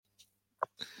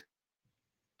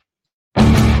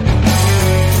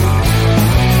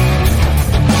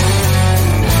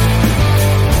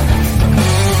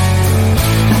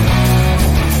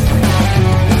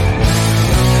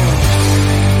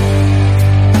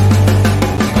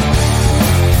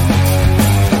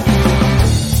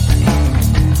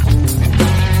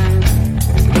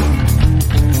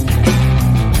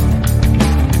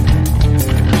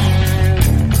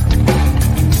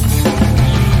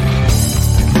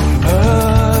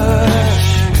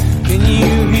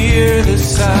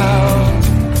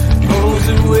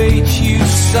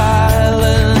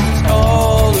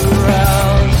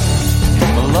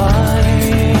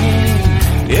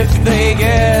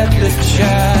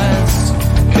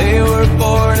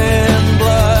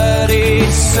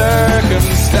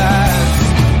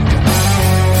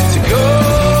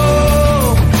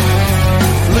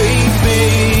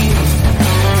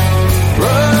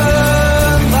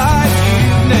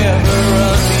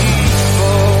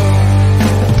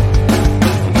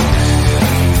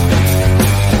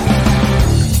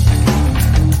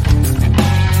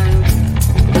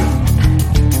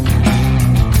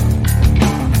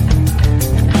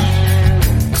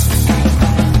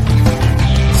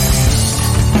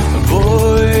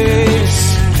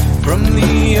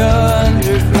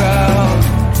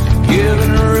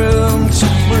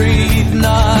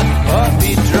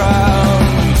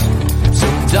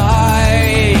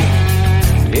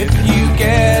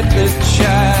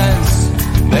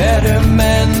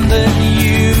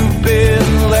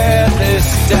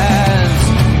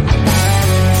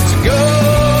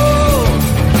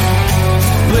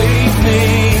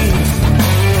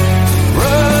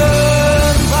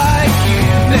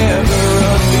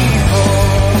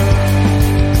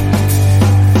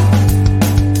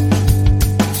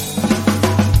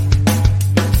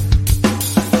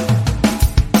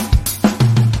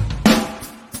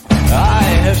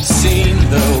I've seen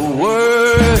the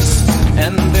worst,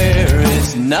 and there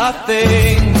is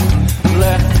nothing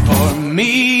left for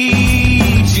me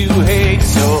to hate,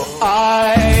 so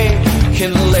I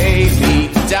can lay me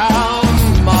down,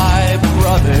 my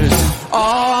brothers,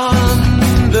 on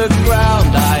the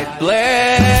ground. I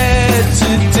bled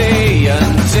today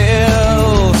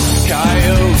until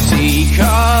Coyote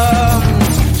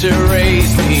comes to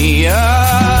raise me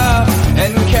up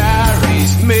and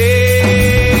carries me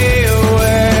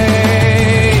away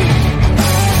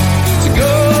to go.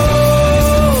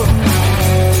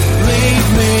 Leave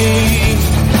me,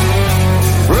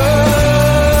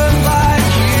 run like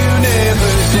you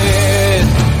never did.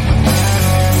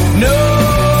 No,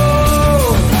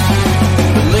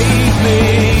 believe me,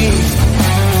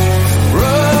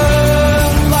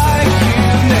 run like you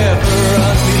never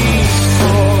run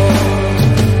before.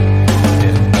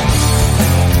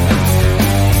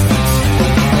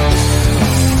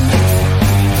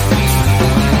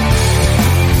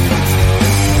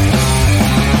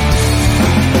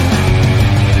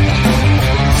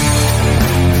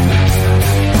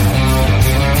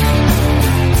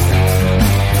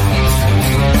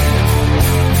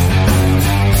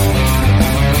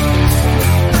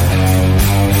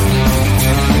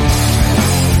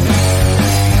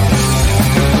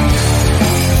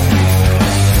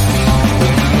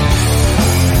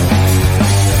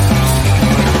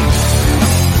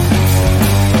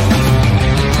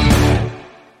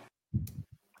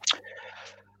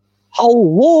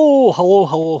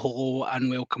 Hello, and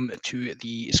welcome to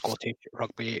the Scottish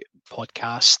Rugby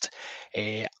Podcast.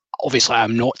 Obviously,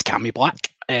 I'm not Cammy Black.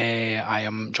 I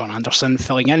am John Anderson,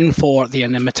 filling in for the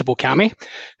inimitable Cammy,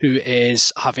 who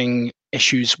is having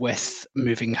issues with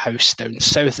moving house down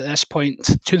south at this point,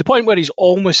 to the point where he's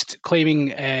almost claiming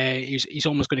he's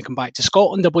almost going to come back to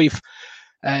Scotland, I believe,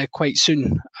 quite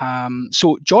soon.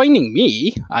 So joining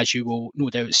me, as you will no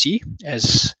doubt see,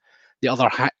 is the other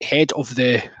head of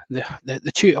the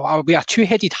two. Are we a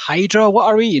two-headed hydra? What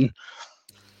are we? And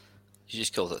you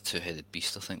just called it a two-headed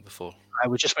beast, I think, before.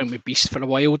 We just went with beast for a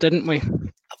while, didn't we?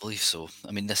 I believe so.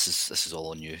 I mean, this is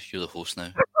all on you. You're the host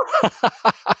now.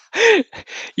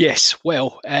 Yes.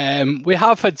 Well, we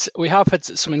have had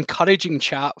some encouraging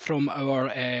chat from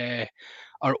our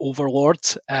overlord.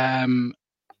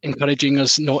 Encouraging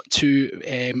us not to,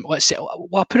 let's say, well,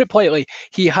 I'll put it politely,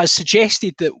 he has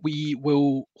suggested that we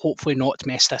will hopefully not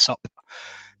mess this up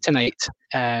tonight,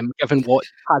 given what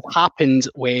has happened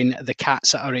when the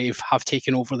cats at a rave have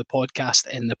taken over the podcast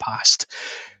in the past.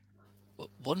 Well,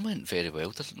 one went very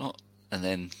well, did it not? And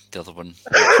then the other one...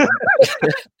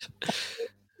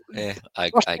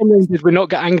 Did we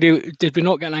not get angry? Did we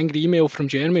not get an angry email from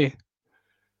Jeremy?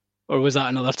 Or was that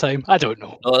another time? I don't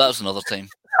know. Oh, that was another time.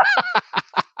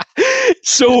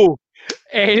 So,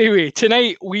 anyway,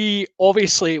 tonight we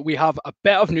have a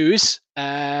bit of news.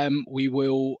 We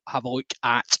will have a look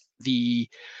at the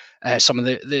some of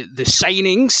the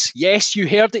signings. Yes, you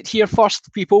heard it here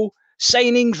first, people.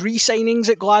 Signings, re-signings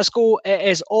at Glasgow. It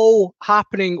is all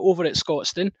happening over at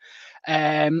Scotstoun.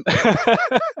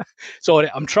 Sorry,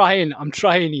 I'm trying,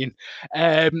 Ian.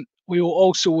 We will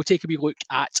also take a wee look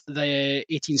at the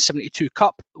 1872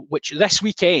 Cup, which this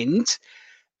weekend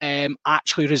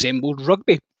actually resembled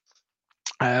rugby,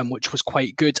 which was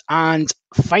quite good. And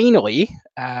finally,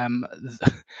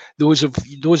 those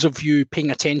of you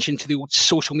paying attention to the old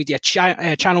social media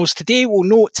channels today will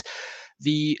note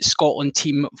the Scotland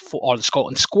team or the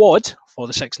Scotland squad for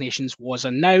the Six Nations was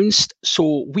announced.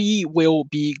 So we will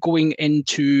be going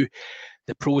into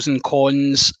the pros and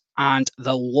cons and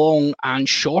the long and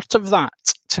short of that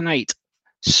tonight.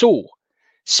 So,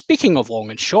 speaking of long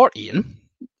and short, Ian,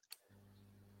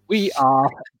 we are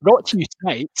brought to you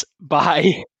tonight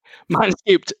by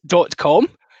manscaped.com,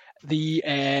 the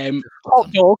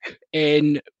top dog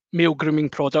in male grooming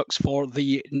products for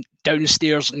the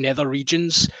downstairs nether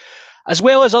regions, as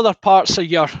well as other parts of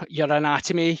your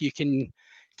anatomy. You can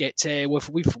get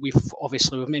we've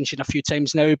obviously mentioned a few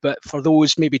times now, but for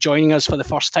those maybe joining us for the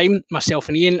first time, myself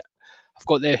and Ian,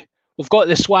 we've got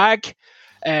the swag.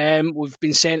 We've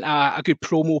been sent a good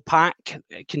promo pack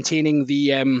containing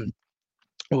the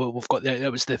we've got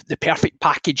the perfect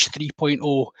package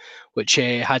 3.0, which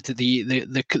had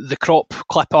the crop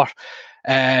clipper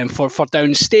for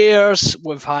downstairs.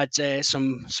 We've had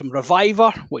some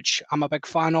Reviver, which I'm a big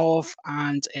fan of,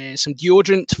 and some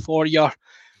deodorant for your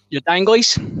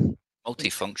danglies.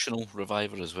 Multifunctional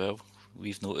Reviver as well,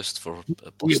 we've noticed, for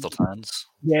blistered hands.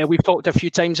 Yeah, we've talked a few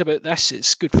times about this.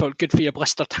 It's good for your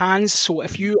blistered hands. So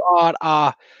if you are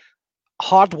a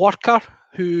hard worker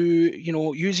who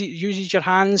uses your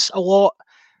hands a lot,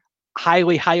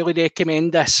 highly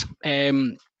recommend this.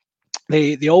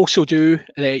 They also do,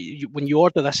 when you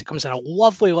order this, it comes in a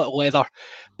lovely little leather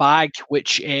bag,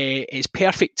 which is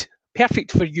perfect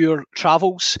for your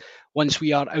travels once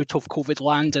we are out of COVID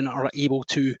land and are able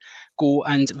to go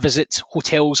and visit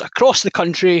hotels across the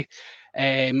country.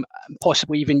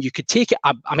 Possibly even you could take it.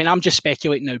 I mean, I'm just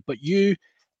speculating now, but you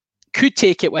could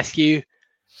take it with you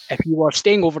if you were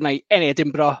staying overnight in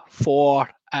Edinburgh for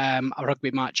a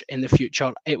rugby match in the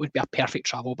future. It would be a perfect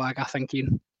travel bag, I think,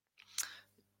 Ian.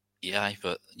 Yeah,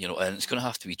 but and it's going to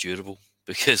have to be durable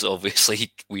because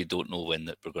obviously we don't know when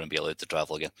that we're going to be allowed to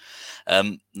travel again.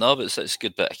 No, but it's a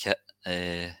good bit of kit.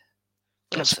 And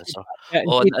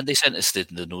they sent us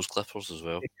the nose clippers as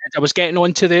well. I was getting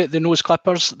on to the nose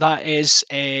clippers. That is,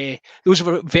 those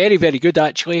were very, very good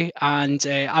actually, and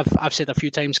I've said a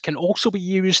few times, can also be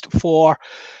used for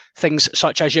things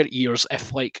such as your ears.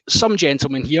 If like some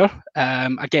gentleman here,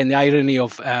 again the irony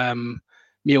of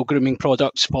male grooming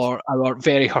products for our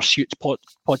very hirsute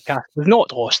podcast was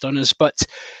not lost on us, but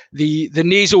the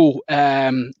nasal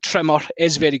trimmer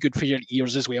is very good for your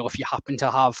ears as well if you happen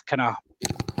to have kind of.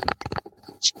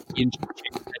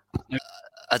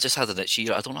 I just had an itchy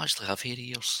ear. I don't actually have hairy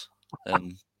ears.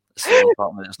 It's the only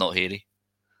part of it that's not hairy.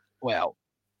 Well,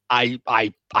 I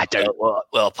don't.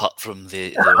 Well, apart from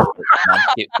the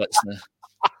Manscaped bits now.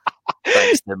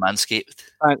 Thanks to Manscaped.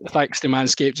 Thanks to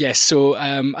Manscaped, yes. So,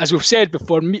 as we've said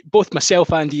before, both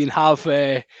myself and Ian have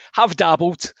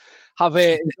dabbled, have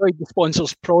enjoyed the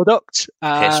sponsor's product.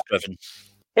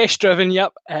 Test-driven,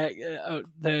 yep.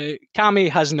 The Cammy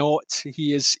has not.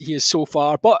 He is so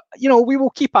far, but we will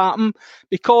keep at him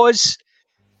because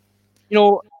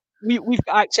we've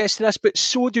got access to this, but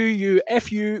so do you.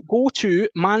 If you go to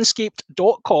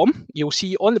manscaped.com, you'll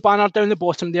see on the banner down the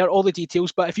bottom there all the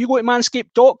details. But if you go to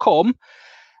manscaped.com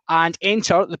and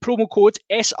enter the promo code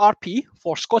SRP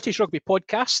for Scottish Rugby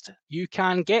Podcast, you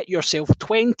can get yourself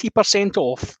 20%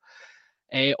 off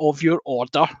of your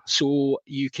order. So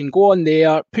you can go on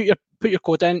there, put your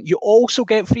code in. You also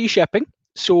get free shipping.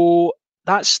 So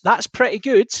that's pretty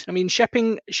good. I mean,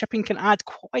 shipping can add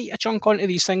quite a chunk onto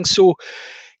these things. So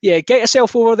yeah, get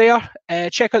yourself over there,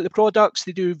 check out the products.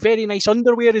 They do very nice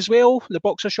underwear as well. The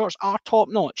boxer shorts are top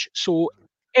notch. So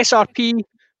SRP,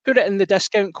 put it in the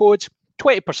discount code,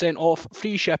 20% off,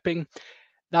 free shipping.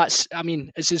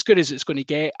 It's as good as it's going to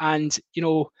get. And,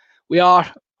 we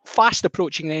are fast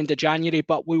approaching the end of January,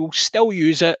 but we will still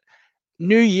use it.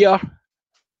 New year,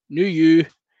 new you,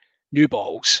 new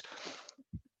balls.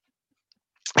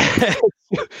 That's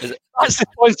the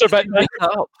sponsor bit.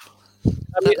 No.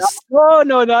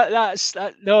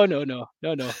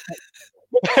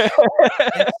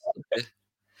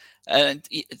 And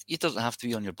it doesn't have to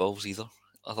be on your balls either.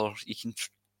 You can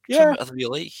trim it you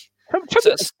like.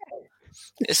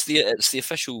 It's the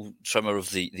official trimmer of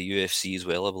the UFC as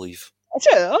well, I believe. That's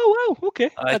it. Oh wow, okay.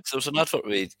 There's an advert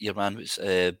with your man. It's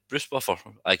Bruce Buffer.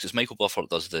 It's Michael Buffer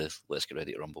does the Let's Get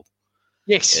Ready to Rumble.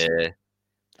 Yes.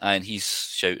 And he's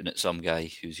shouting at some guy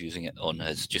who's using it on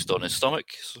his stomach.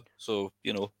 So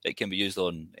it can be used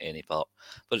on any part,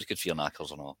 but it's good for your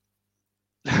knackers and all.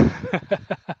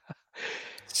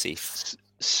 Safe.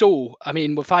 So, I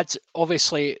mean, we've had,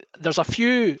 obviously, there's a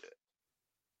few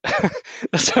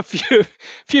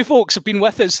few folks have been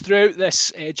with us throughout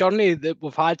this journey that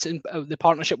we've had in the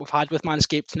partnership we've had with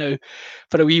Manscaped now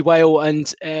for a wee while,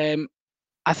 and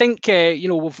I think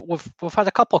we've had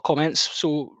a couple of comments.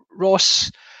 So Ross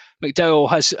McDowell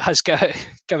has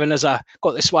given us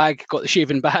got the swag, got the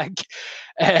shaving bag,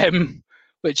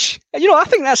 which I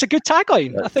think that's a good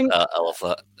tagline. I love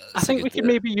that. I think we could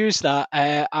maybe use that.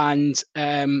 And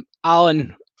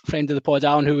Alan, friend of the pod,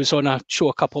 Alan, who was on a show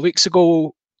a couple of weeks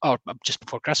ago, or just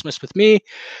before Christmas with me,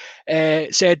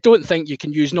 said, "Don't think you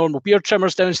can use normal beard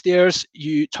trimmers downstairs.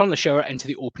 You turn the shower into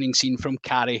the opening scene from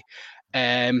Carrie."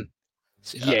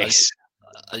 Yes.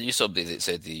 I knew somebody that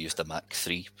said they used a Mach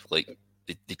 3. Like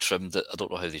they trimmed it. I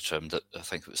don't know how they trimmed it. I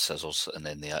think it was scissors, and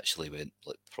then they actually went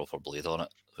like proper blade on it,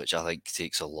 which I think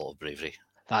takes a lot of bravery.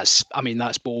 That's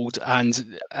bold.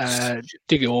 And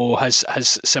Diggo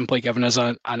has simply given us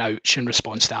an ouch in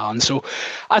response to Alan. So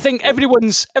I think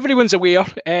everyone's aware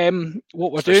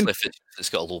what we're doing. If it's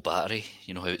got a low battery,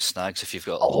 you know how it snags if you've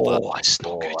got a low battery. Oh, it's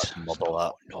not good.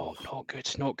 No,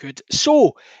 not good.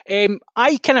 So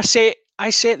I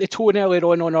set the tone earlier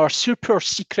on our super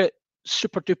secret,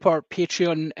 super duper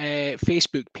Patreon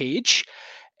Facebook page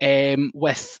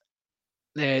with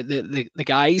the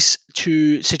guys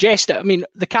to suggest that, I mean,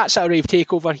 the Cats That Rave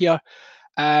takeover here,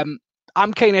 I'm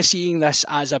kind of seeing this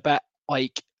as a bit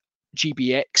like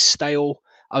GBX style.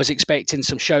 I was expecting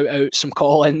some shout outs, some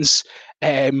call-ins.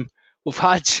 We've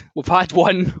had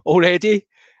one already.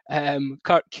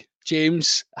 Kirk,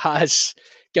 James, has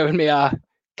given me a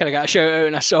shout out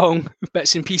in a song,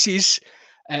 bits and pieces.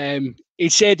 He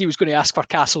said he was going to ask for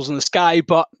Castles in the Sky,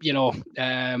 but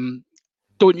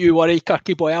don't you worry,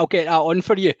 Kirky boy, I'll get that on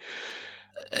for you.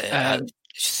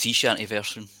 Sea shanty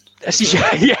version.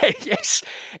 Yes.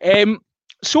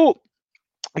 So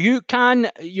you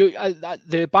can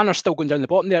the banner's still going down the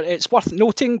bottom there. It's worth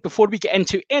noting before we get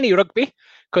into any rugby,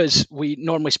 because we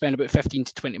normally spend about 15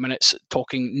 to 20 minutes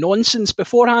talking nonsense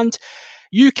beforehand.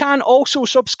 You can also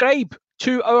subscribe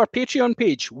to our Patreon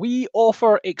page. We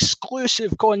offer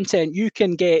exclusive content. You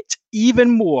can get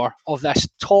even more of this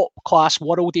top-class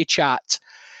worldy chat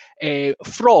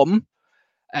from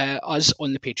us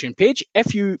on the Patreon page.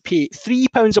 If you pay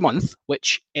 £3 a month,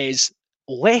 which is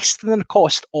less than the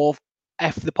cost of,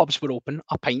 if the pubs were open,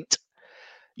 a pint,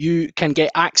 you can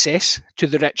get access to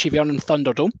the Richie Vernon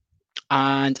Thunderdome,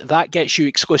 and that gets you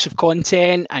exclusive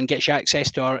content and gets you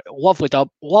access to our lovely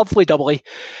doubly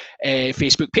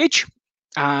Facebook page.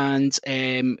 And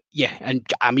and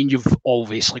I mean, you've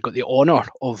obviously got the honour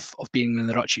of being in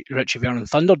the Richie Vernon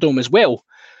Thunderdome as well.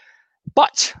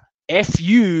 But if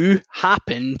you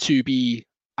happen to be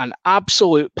an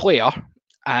absolute player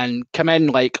and come in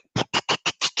like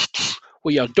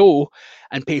with your dough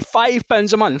and pay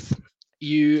 £5 a month,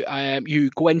 you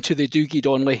go into the Doogie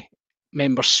Donnelly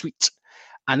member suite,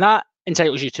 and that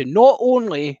entitles you to not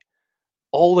only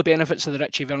all the benefits of the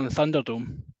Richie Vernon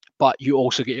Thunderdome, but you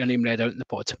also get your name read out in the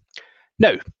pod.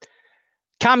 Now,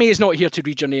 Cammy is not here to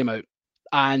read your name out,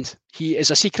 and he is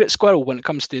a secret squirrel when it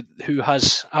comes to who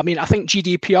has. I mean, I think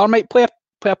GDPR might play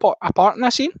a part in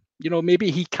this, Ian. Maybe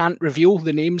he can't reveal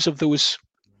the names of those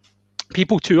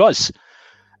people to us.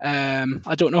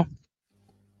 I don't know.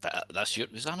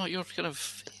 Is that not your kind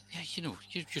of? Yeah, you're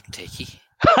techie.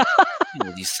 You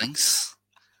know these things.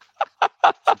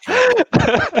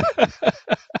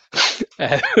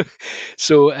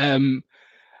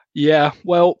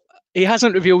 Well, he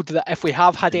hasn't revealed that if we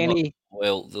have had any.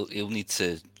 Well, he'll need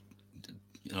to,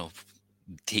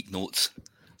 take notes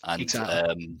and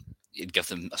exactly. Give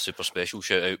them a super special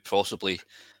shout out, possibly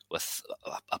with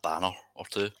a banner or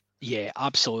two. Yeah,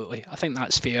 absolutely. I think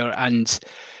that's fair, and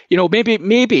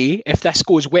maybe if this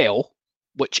goes well,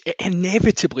 which it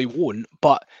inevitably won't,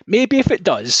 but maybe if it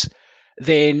does,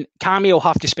 then Cammy will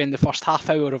have to spend the first half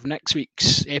hour of next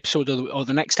week's episode, or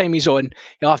the next time he's on,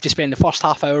 he'll have to spend the first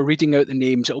half hour reading out the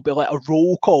names. It'll be like a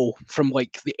roll call from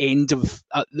like the end of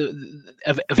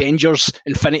the Avengers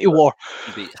Infinity War.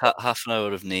 Maybe half an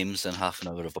hour of names and half an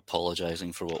hour of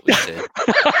apologising for what we said.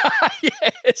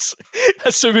 Yes,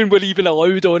 assuming we're even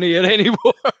allowed on here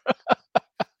anymore.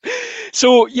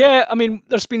 So, yeah, I mean,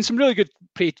 there's been some really good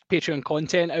Patreon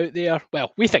content out there.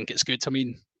 Well, we think it's good. I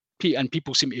mean, and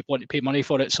people seem to want to pay money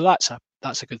for it, so that's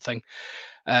a good thing.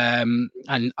 And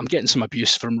I'm getting some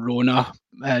abuse from Rona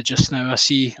just now. I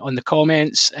see on the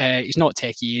comments. He's not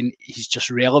techie, and he's just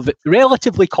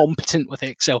relatively competent with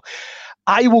Excel.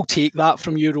 I will take that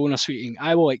from you, Rona Sweeting.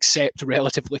 I will accept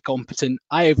relatively competent.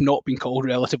 I have not been called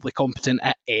relatively competent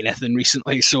at anything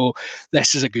recently, so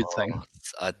this is a good thing.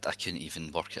 I couldn't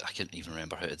even work it. I couldn't even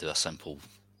remember how to do a simple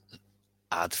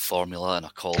add formula in a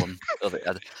column.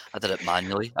 I did it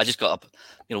manually. I just got a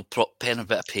pen and a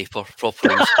bit of paper,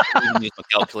 properly used my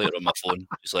calculator on my phone.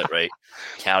 Just like, right,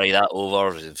 carry that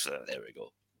over. There we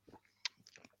go.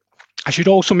 I should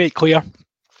also make clear,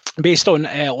 based on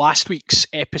last week's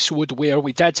episode, where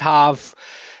we did have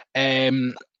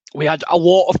we had a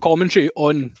lot of commentary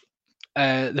on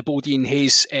the Bodine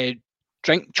Hayes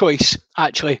drink choice.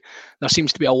 Actually, there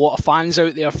seems to be a lot of fans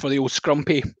out there for the old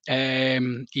Scrumpy.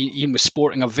 Ian was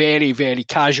sporting a very, very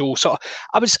casual sort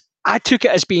of. I took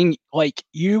it as being like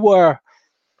you were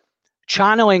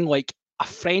channeling like a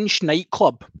French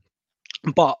nightclub,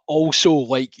 but also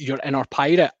like your inner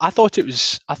pirate. I thought it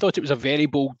was a very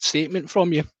bold statement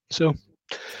from you. So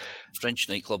French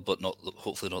nightclub, but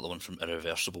hopefully not the one from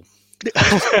Irreversible.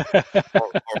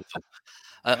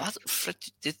 I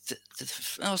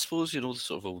suppose the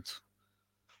sort of old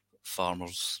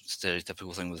farmers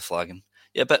stereotypical thing with the flagging.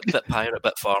 Yeah, bit pirate,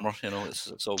 bit farmer.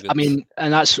 It's all good. I mean,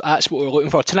 and that's what we're looking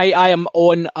for tonight. I am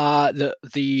on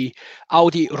the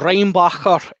Aldi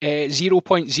Rheinbacher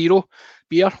 0.0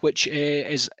 beer, which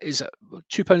is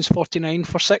 £2.49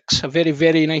 for 6. A very,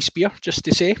 very nice beer, just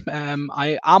to say.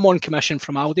 I am on commission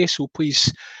from Aldi, so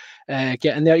please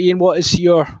get in there. Ian, what is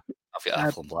your? I've got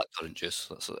apple and blackcurrant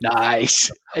juice.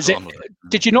 Nice. Is it?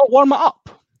 Did you not warm it up?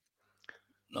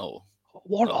 No.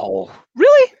 Oh,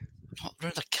 really? Not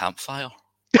around a campfire.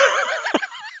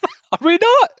 Are we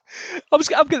not? I've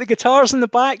got the guitars in the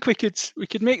back. We could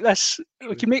make this.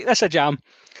 We could make this a jam.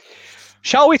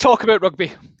 Shall we talk about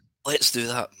rugby? Let's do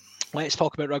that. Let's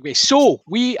talk about rugby. So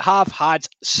we have had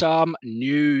some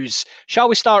news. Shall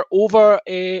we start over?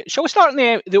 Shall we start on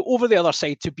the over the other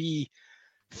side? To be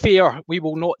fair, we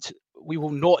will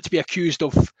not be accused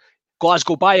of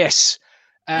Glasgow bias.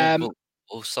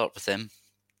 We'll start with them,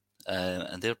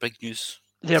 and their big news.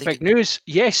 Their big news,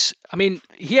 yes. I mean,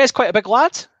 he is quite a big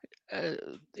lad.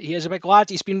 He is a big lad.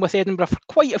 He's been with Edinburgh for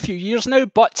quite a few years now.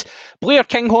 But Blair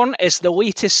Kinghorn is the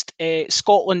latest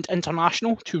Scotland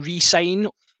international to re-sign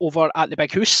over at the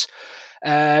Big House.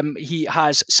 He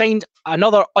has signed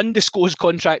another undisclosed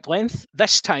contract length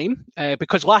this time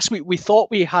because last week we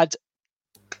thought we had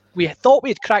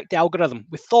cracked the algorithm.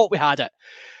 We thought we had it.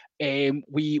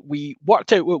 We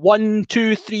worked out what 1,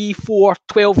 2, 3, 4,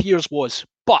 12 years was.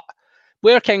 But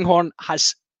Blair Kinghorn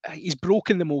he's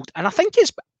broken the mould, and I think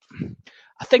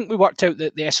we worked out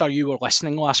that the SRU were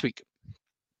listening last week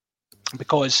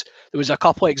because there was a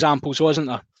couple of examples, wasn't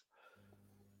there?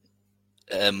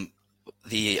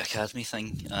 The academy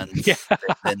thing, and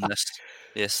then this,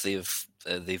 yes,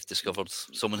 they've discovered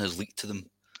someone has leaked to them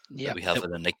that we have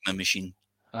an Enigma machine.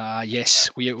 Yes,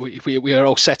 we are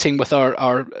all sitting with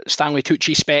our Stanley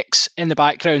Tucci specs in the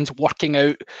background, working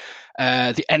out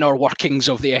the inner workings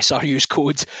of the SRU's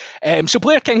code. So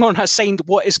Blair Kinghorn has signed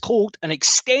what is called an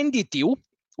extended deal,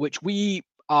 which we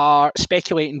are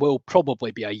speculating will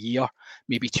probably be a year,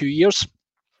 maybe 2 years.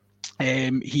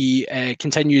 He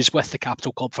continues with the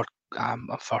Capital Club for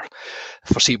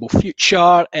foreseeable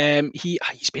future.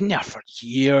 He's been there for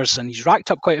years and he's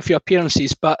racked up quite a few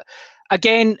appearances. But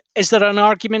again, is there an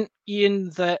argument,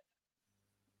 Ian, that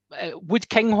would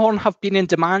Kinghorn have been in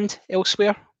demand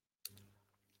elsewhere?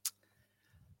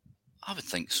 I would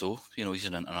think so. He's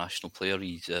an international player.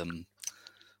 He's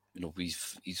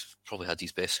he's probably had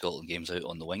his best Scotland games out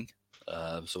on the wing.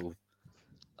 So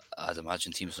I'd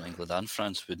imagine teams in England and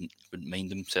France wouldn't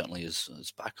mind him, certainly as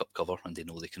backup cover, and they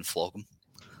know they can flog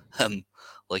him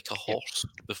like a horse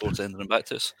before sending him back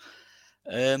to us.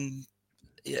 I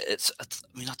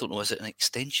don't know, is it an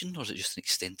extension or is it just an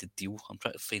extended deal? I'm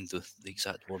trying to find the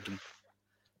exact wording.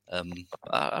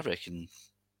 I reckon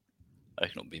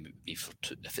it'll be for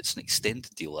if it's an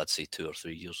extended deal, I'd say 2 or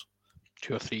 3 years.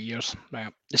 2 or 3 years.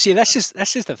 Right. See, this is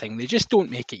the thing. They just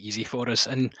don't make it easy for us.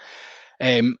 And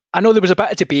I know there was a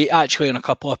bit of debate actually on a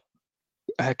couple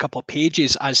of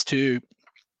pages as to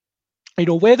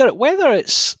whether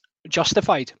it's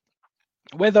justified,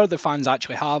 whether the fans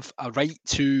actually have a right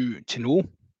to know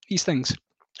these things.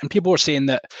 And people were saying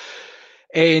that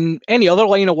in any other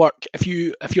line of work, if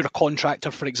you're a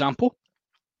contractor, for example,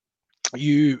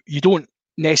 you don't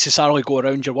necessarily go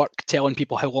around your work telling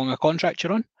people how long a contract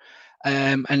you're on,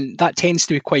 and that tends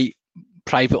to be quite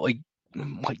privately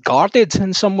guarded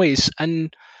in some ways.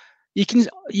 And you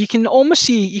can almost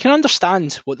see, you can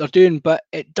understand what they're doing, but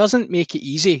it doesn't make it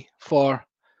easy for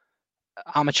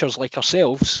amateurs like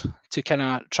ourselves to kind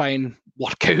of try and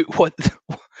work out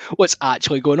what's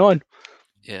actually going on.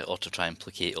 Yeah, or to try and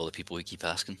placate all the people who keep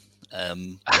asking.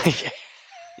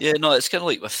 Yeah, no, it's kind of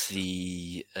like with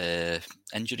the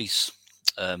injuries.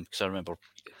 Because I remember,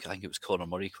 I think it was Conor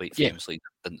Murray quite famously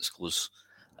didn't disclose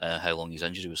how long his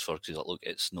injury was for, because he's like, look,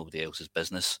 it's nobody else's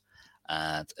business,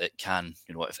 and it can,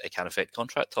 it can affect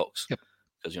contract talks.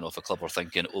 Because if a club are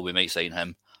thinking, oh, we might sign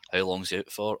him, how long's he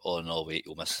out for? Oh no, wait,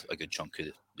 he'll miss a good chunk of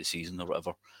the season or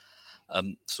whatever.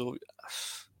 So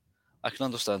I can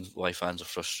understand why fans are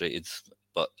frustrated,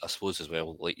 but I suppose as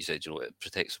well, like you said, it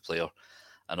protects the player,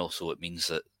 and also it means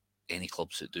that any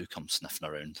clubs that do come sniffing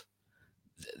around,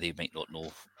 they might not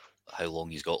know how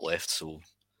long he's got left, so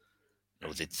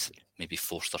they'd maybe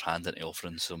force their hand into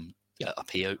offering some a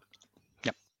payout.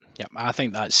 Yep. I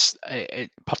think that's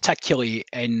particularly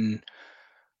in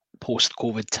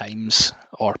post-COVID times,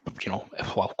 or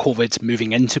COVID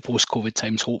moving into post-COVID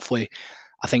times. Hopefully,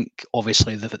 I think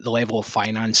obviously the level of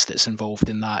finance that's involved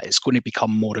in that is going to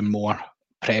become more and more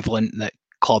prevalent, that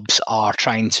clubs are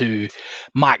trying to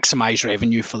maximise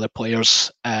revenue for their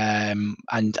players, and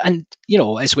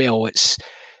as well, it's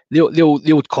the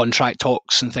old contract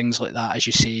talks and things like that. As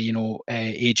you say,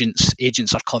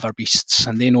 agents are clever beasts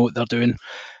and they know what they're doing,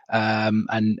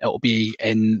 and it'll be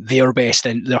in their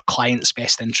clients'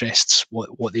 best interests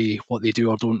what they do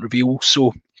or don't reveal.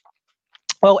 So,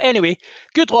 well, anyway,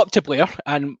 good luck to Blair,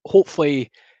 and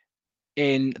hopefully,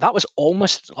 that was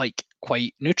almost like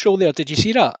quite neutral there. Did you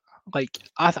see that? Like,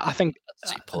 I think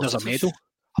there's a medal.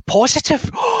 A positive.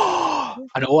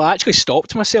 I know. I actually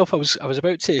stopped myself. I was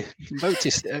about to.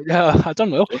 I don't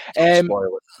know.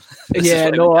 Yeah,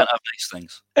 no. Have nice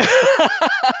things.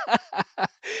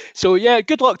 So yeah,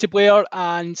 good luck to Blair,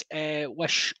 and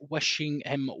wishing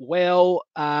him well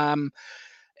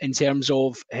in terms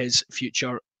of his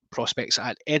future prospects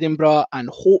at Edinburgh, and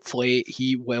hopefully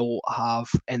he will have,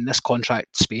 in this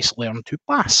contract space, learned to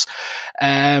pass.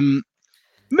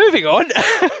 Moving on.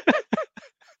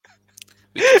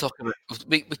 We can talk about.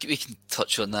 We can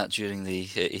touch on that during the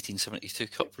 1872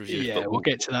 Cup review. Yeah, we'll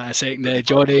get to that in a second.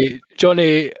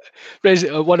 Johnny,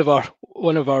 one of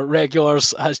our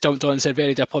regulars has jumped on and said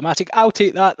very diplomatic. I'll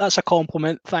take that. That's a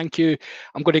compliment. Thank you.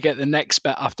 I'm going to get the next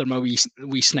bit after my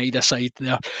wee snide aside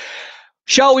there.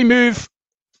 Shall we move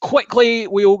quickly?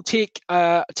 We'll take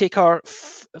our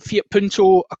Fiat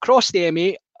Punto across the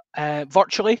M8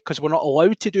 virtually, because we're not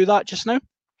allowed to do that just now.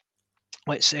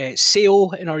 Let's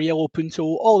sail in our yellow Punto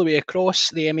all the way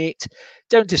across the M8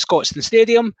 down to Scotstoun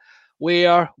Stadium,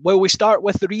 where will we start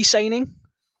with the re-signing?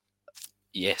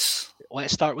 Yes.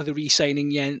 Let's start with the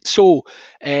re-signing, yeah. So,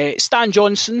 Stan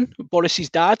Johnson, Boris's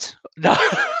dad.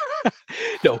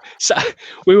 No,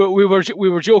 we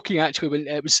were joking actually when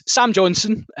it was Sam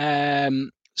Johnson,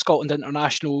 Scotland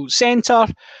International Centre,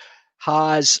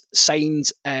 has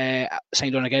signed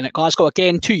on again at Glasgow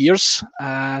again, 2 years,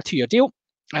 2-year deal.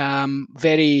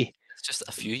 It's just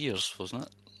a few years, wasn't it?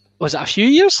 Was it a few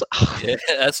years? Yeah,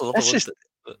 that's a little.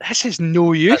 This is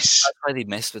no use. That's why they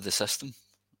messed with the system.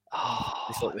 Oh,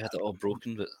 they thought we had it all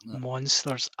broken, but no.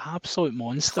 Monsters, absolute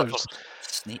monsters.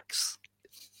 Snakes.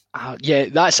 Yeah,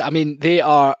 they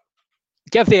are.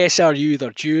 Give the SRU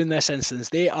their due in this instance.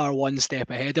 They are one step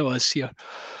ahead of us here.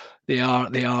 They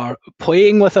are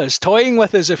playing with us, toying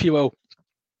with us, if you will.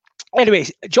 Anyway,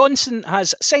 Johnson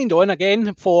has signed on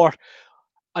again for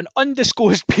an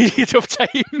undisclosed period of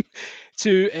time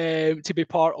to be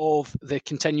part of the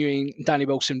continuing Danny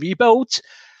Wilson rebuild.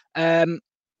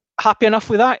 Happy enough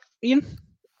with that, Ian?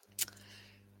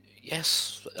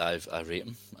 Yes, I rate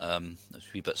him. I was a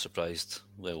wee bit surprised.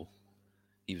 Well,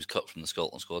 he was cut from the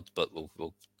Scotland squad, but we'll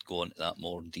go on to that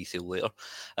more in detail later.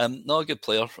 Not a good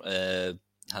player.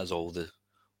 Has all the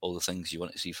things you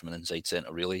want to see from an inside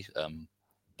centre, really.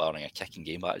 Barring a kicking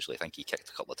game, but actually I think he kicked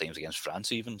a couple of times against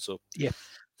France even. So yeah,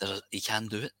 he can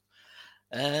do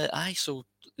it. So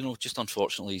just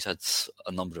unfortunately he's had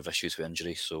a number of issues with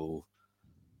injury. So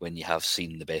when you have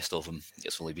seen the best of him,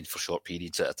 it's only been for short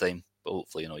periods at a time. But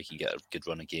hopefully, he can get a good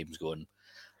run of games going.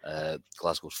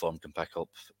 Glasgow's form can pick up,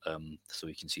 so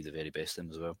we can see the very best of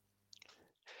him as well.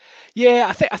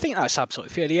 Yeah, I think that's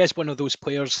absolutely fair. He is one of those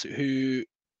players who,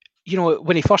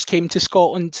 when he first came to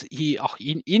Scotland,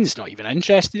 Ian's not even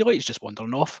interested. He's just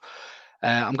wandering off.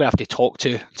 I'm going to have to talk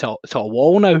to a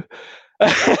wall now.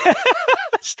 I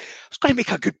was going to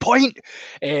make a good point.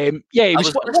 I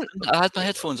had my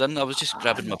headphones in. I was just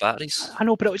grabbing my batteries. I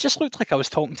know, but it just looked like I was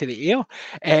talking to the air.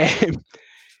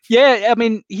 Yeah,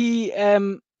 he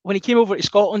when he came over to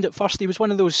Scotland at first, he was one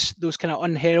of those kind of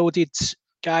unheralded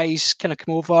guys. Kind of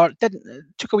come over,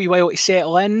 took a wee while to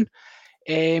settle in.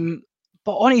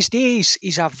 But on his days,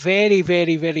 he's a very,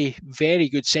 very, very, very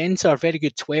good centre, very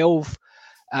good 12.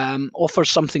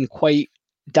 Offers something quite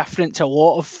different to a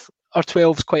lot of our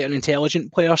 12s, quite an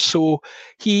intelligent player. So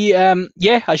he,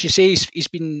 as you say, he's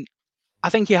been, I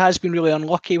think he has been really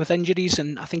unlucky with injuries,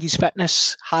 and I think his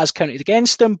fitness has counted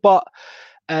against him. But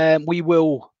we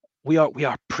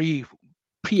are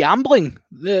preambling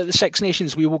the Six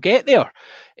Nations. We will get there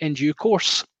in due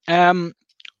course. The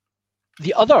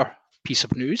other piece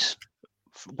of news,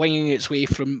 winging its way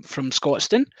from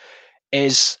Scotstoun,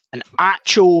 is an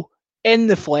actual in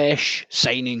the flesh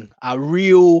signing, a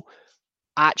real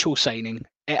actual signing.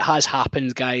 It has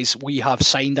happened, guys. We have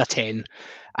signed a 10,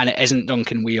 and it isn't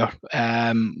Duncan Weir.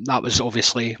 That was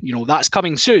obviously, that's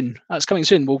coming soon.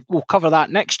 We'll cover that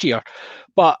next year.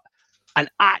 But an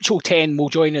actual 10 will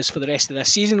join us for the rest of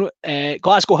this season.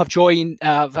 Glasgow have signed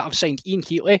Ian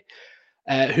Keatley,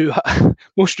 who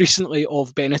most recently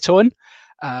of Benetton.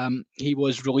 He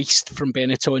was released from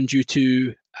Benetton due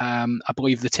to, I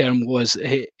believe the term was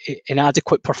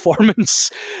inadequate performance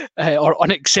or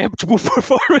unacceptable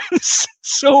performance.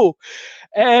 So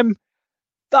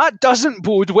that doesn't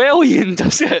bode well, Ian,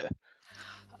 does it?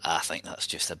 I think that's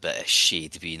just a bit of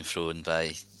shade being thrown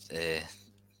by.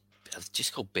 I've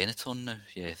just called Benetton now.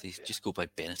 Yeah, they just go by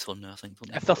Benetton now, I think.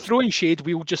 If they're throwing shade,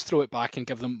 we'll just throw it back and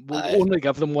we'll only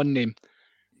give them one name.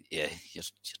 Yeah, you're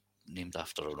named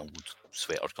after an old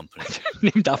sweater company.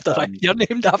 You're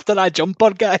named after a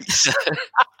jumper, guys.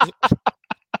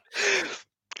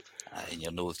 And you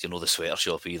know the sweater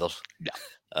shop either. Yeah.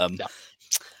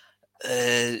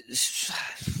 But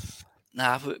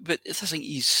I think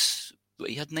he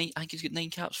had 9. I think he's got 9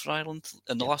 caps for Ireland,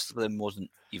 and the last of them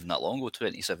wasn't even that long ago,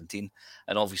 2017.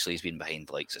 And obviously he's been behind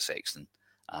the likes of Sexton,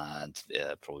 and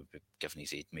probably given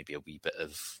his age, maybe a wee bit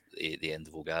of the end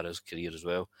of O'Gara's career as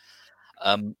well.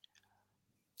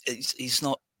 He's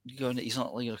not he's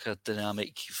not like a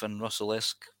dynamic Finn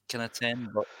Russell-esque kind of 10,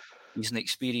 but he's an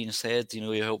experienced head.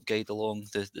 He helped guide along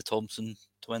the Thompson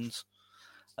twins.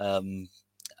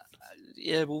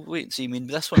 Yeah, we'll wait and see. I mean,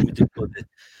 this one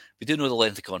we do know the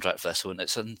length of contract for this one.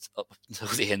 It's up until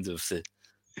the end of the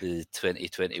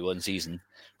 2021 season,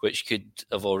 which could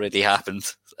have already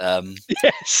happened.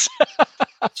 Yes.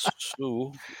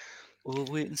 So we'll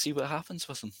wait and see what happens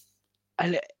with him.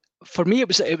 And for me, it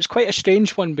was quite a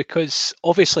strange one, because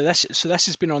obviously this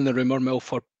has been on the rumour mill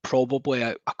for probably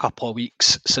a couple of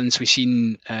weeks since we've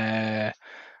seen the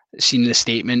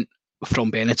statement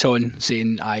from Benetton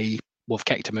saying we've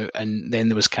kicked him out, and then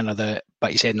there was kind of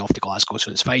but he's heading off to Glasgow,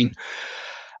 so it's fine.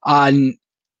 And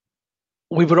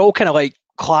we were all kind of like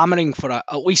clamouring for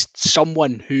at least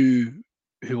someone who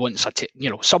wants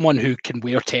someone who can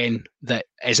wear 10 that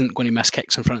isn't going to miss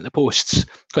kicks in front of the posts.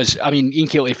 Because I mean, Ian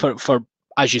Keelty, for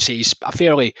as you say,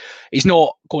 he's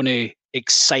not going to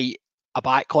excite a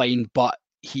backline, but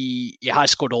he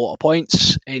has scored a lot of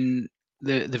points in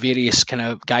the various kind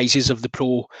of guises of the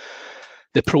Pro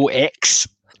X.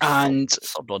 And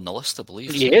third on the list, I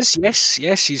believe. He is,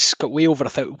 yes. He's got well over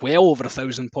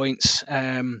 1,000 points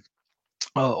on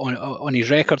his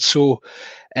record. So,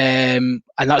 and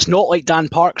that's not like Dan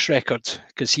Park's record,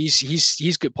 because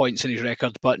he's got points in his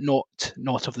record, but not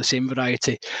of the same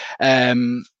variety.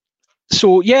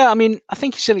 So yeah, I mean, I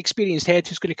think he's an experienced head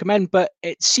who's going to come in, but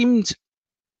it seemed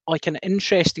like an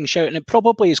interesting shout, and it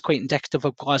probably is quite indicative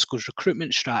of Glasgow's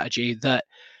recruitment strategy that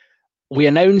we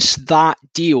announced that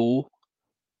deal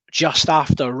just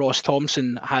after Ross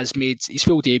Thompson has made his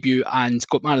full debut and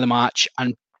got man of the match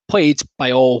and played,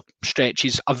 by all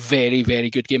stretches, a very, very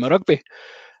good game of rugby.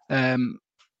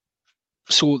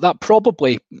 So that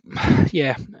probably,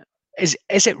 yeah, is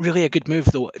it really a good move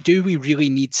though? Do we really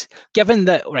need, given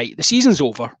that, right, the season's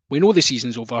over, we know the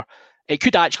season's over, it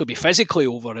could actually be physically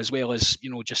over as well as,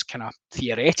 just kind of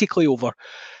theoretically over.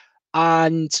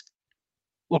 And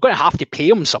we're going to have to pay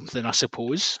him something, I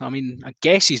suppose. I mean, I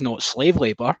guess he's not slave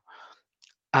labour.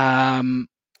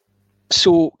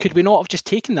 So could we not have just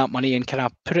taken that money and kind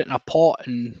of put it in a pot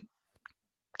and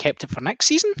kept it for next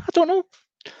season? I don't know.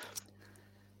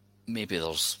 Maybe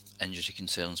there's injury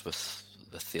concerns with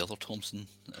the other Thompson.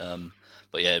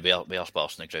 But yeah, we are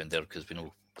sparse on the ground there, because we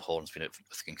know Horn's been out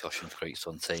with concussion for quite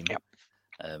some time. Yep.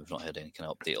 We've not had any kind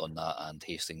of update on that, and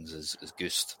Hastings is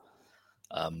goosed.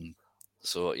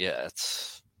 So yeah,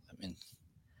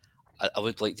 I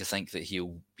would like to think that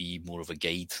he'll be more of a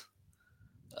guide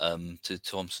to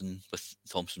Thompson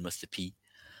with the P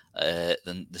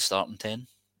than the starting 10.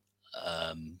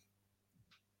 And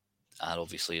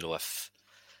obviously, if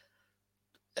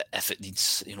it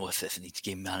needs, if it needs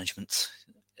game management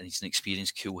and he's an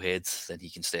experienced cool head, then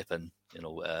he can step in.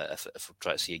 If we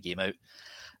try to see a game out,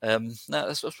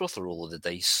 it's worth a roll of the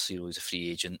dice. He's a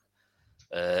free agent.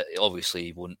 Obviously,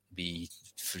 he won't be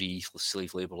free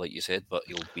slave labour, like you said, but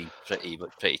he'll be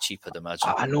pretty cheap, I'd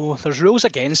imagine. I know there's rules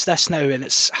against this now, and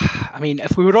I mean,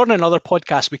 if we were on another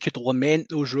podcast, we could lament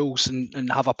those rules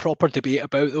and have a proper debate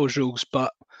about those rules.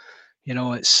 But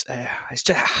it's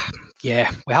just,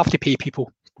 yeah, we have to pay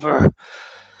people. Do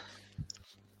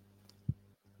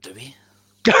we?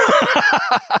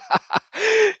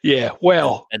 Yeah,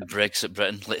 well, in Brexit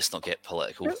Britain, let's not get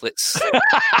political. Let's.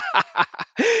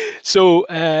 So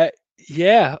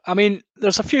yeah, I mean,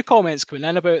 there's a few comments coming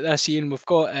in about this, Ian. We've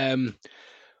got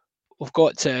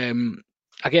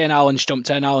again, Alan's jumped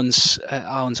in. Alan's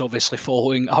obviously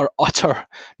following our utter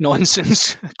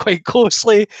nonsense quite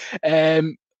closely.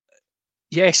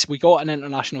 Yes, we got an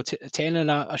international 10 in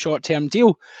a short-term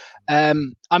deal.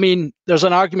 I mean, there's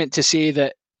an argument to say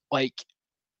that, like,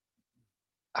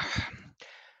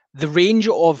 the range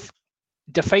of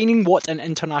defining what an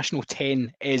international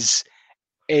 10 is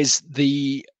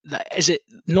it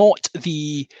not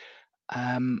the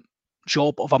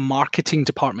job of a marketing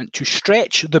department to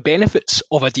stretch the benefits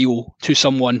of a deal to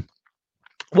someone,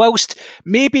 whilst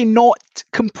maybe not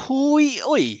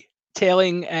completely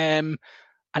telling an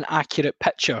accurate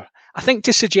picture? I think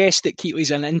to suggest that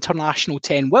Keatley's an international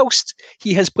 10, whilst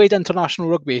he has played international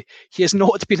rugby, he has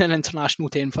not been an international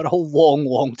 10 for a long,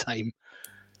 long time.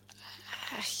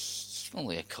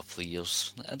 Only a couple of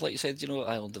years. And like you said,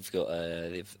 Ireland have got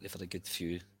they've had a good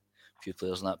few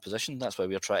players in that position. That's why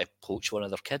we're trying to poach one of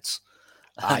their kids.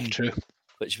 Aye, true.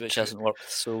 Which hasn't worked.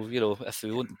 So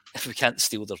if we can't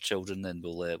steal their children, then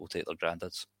we'll take their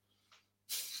granddads.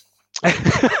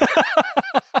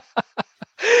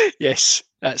 Yes,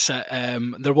 that's it.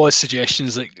 There was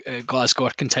suggestions that Glasgow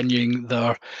are continuing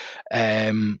their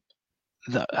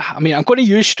I'm going to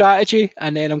use strategy,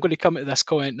 and then I'm going to come to this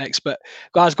comment next. But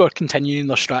Glasgow are continuing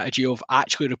their strategy of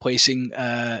actually replacing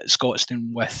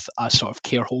Scotstoun with a sort of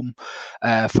care home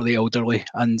for the elderly,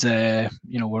 and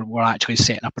we're actually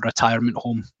setting up a retirement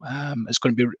home. It's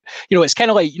going to be, it's kind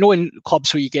of like in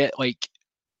clubs where you get like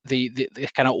the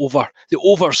kind of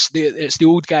overs. It's the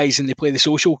old guys and they play the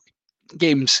social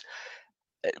games.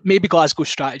 Maybe Glasgow's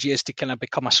strategy is to kind of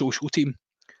become a social team.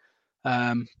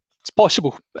 It's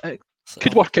possible.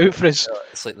 Could work out for us.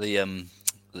 It's like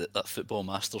that football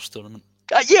Masters tournament.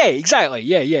 Yeah, exactly.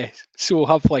 Yeah. So we'll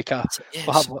have like a.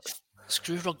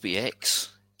 Screw Rugby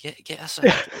X. Get us a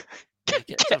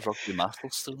Rugby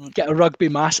Masters tournament. Get a Rugby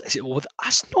Masters. Well,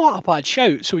 that's not a bad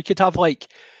shout. So we could have like.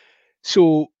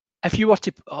 So if you were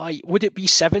to, would it be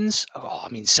sevens? Oh, I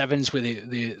mean, sevens with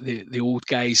the old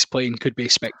guys playing could be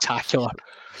spectacular.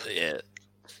 Yeah.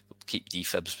 Keep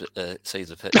defibs side of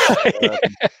the pitch.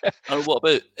 What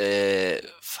about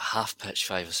half pitch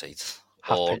 5-a-side?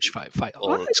 Half pitch 5.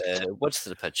 Or what's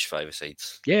the pitch 5-a-side?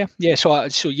 Yeah. So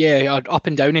yeah, up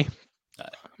and downy.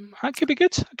 That could be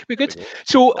good.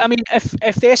 So I mean, if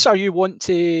the SRU want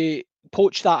to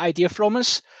poach that idea from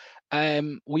us,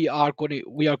 we are going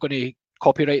to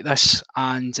copyright this,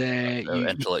 and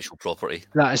intellectual property.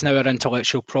 That is now our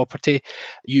intellectual property.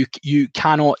 You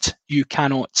cannot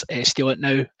steal it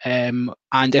now.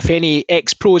 And if any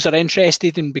ex-pros are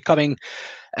interested in becoming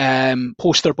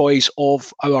poster boys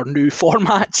of our new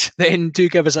format, then do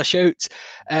give us a shout.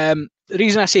 The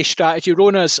reason I say strategy,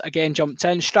 Rona's again jumped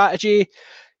in. Strategy,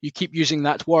 you keep using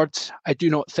that word. I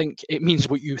do not think it means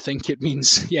what you think it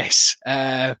means. Yes,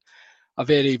 a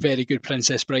very, very good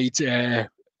Princess Bride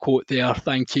quote there.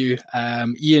 Thank you.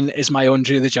 Ian is my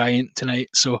Andre the Giant tonight.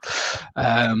 So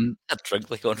I drink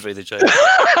like Andre the Giant.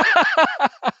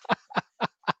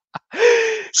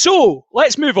 So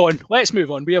let's move on.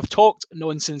 We have talked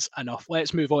nonsense enough.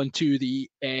 Let's move on to the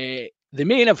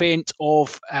main event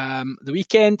of the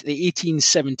weekend, the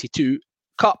 1872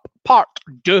 Cup Part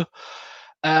 2.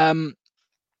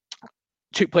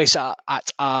 Took place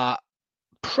at a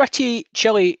pretty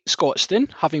chilly Scotstoun,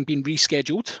 having been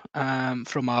rescheduled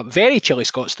from a very chilly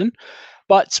Scotstoun.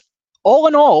 But all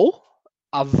in all,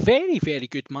 a very, very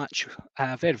good match,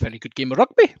 a very, very good game of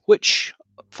rugby, which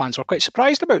fans were quite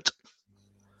surprised about.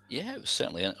 Yeah, it was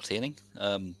certainly entertaining.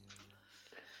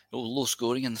 Low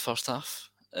scoring in the first half,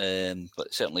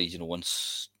 but certainly,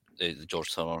 once the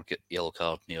George Turner yellow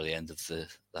card near the end of the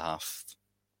half,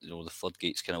 the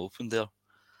floodgates kind of opened there.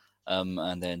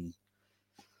 And then,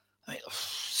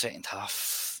 second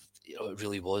half, it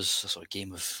really was a sort of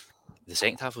game of... The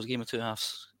second half was a game of two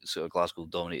halves. Sort of Glasgow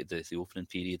dominated the opening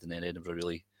period, and then Edinburgh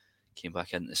really came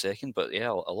back in the second. But yeah,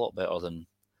 a lot better than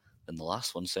the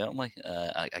last one, certainly.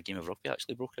 A game of rugby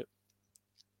actually broke out.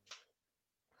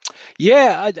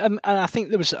 Yeah, and I think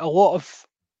there was a lot of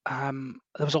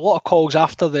calls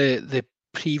after the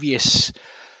previous.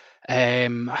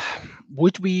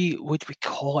 Would we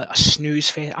call it a snooze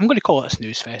fest? I'm going to call it a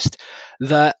snooze fest.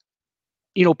 That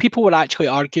people were actually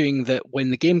arguing that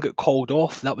when the game got called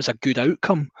off, that was a good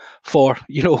outcome for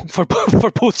for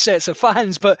both sets of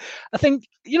fans. But I think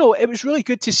it was really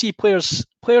good to see players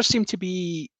seem to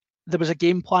be. There was a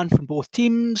game plan from both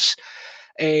teams.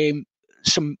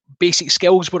 Some basic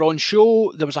skills were on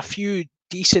show. There was a few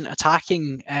decent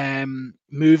attacking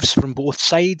moves from both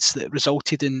sides that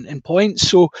resulted in points.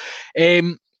 So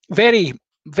very,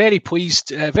 very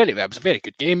pleased. It was a very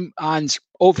good game. And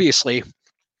obviously,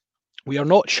 we are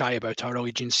not shy about our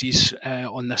allegiances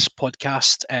on this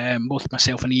podcast. Both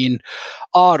myself and Ian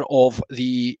are of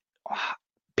the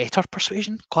better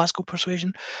persuasion, Glasgow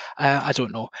persuasion. I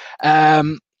don't know.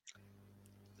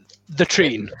 The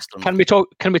train. Can we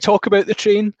talk about the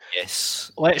train? Yes.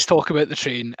 Let's talk about the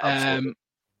train.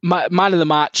 Man of the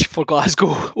match for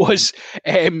Glasgow was.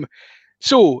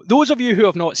 So those of you who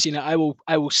have not seen it, I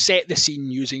will set the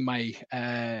scene using my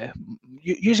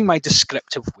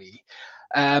descriptive way.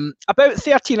 About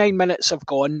 39 minutes have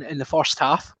gone in the first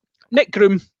half. Nick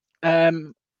Groom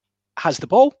has the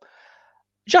ball,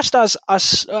 just as a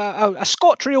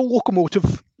ScotRail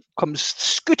locomotive comes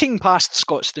scooting past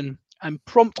Scotstoun and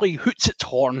promptly hoots its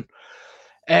horn.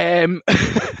 Nick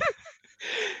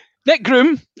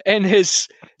Groom, in his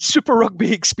Super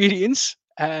Rugby experience,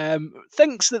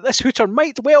 thinks that this hooter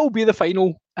might well be the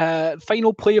final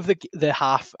play of the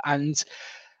half, and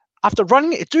after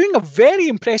doing a very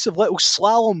impressive little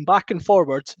slalom back and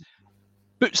forward,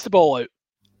 boots the ball out.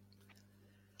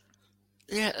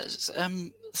 Yeah,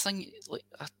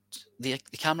 the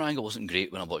camera angle wasn't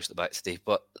great when I watched it back today,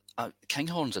 but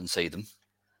Kinghorn's inside him.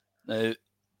 Now,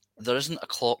 there isn't a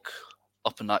clock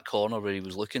up in that corner where he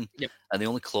was looking, Yep. and the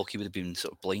only clock he would have been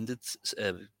sort of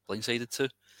blindsided to.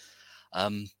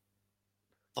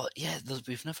 But yeah,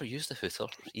 we've never used a hooter.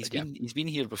 He's been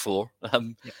here before.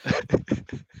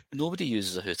 Nobody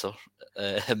uses a hooter.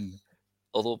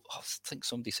 Although I think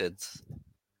somebody said,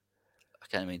 I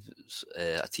can't remember,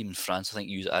 a team in France, I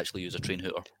think, actually use a train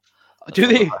hooter. Do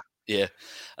they? Yeah.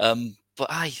 But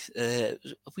a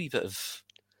wee bit of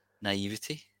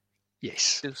naivety.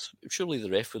 Yes. Because surely the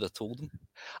ref would have told him.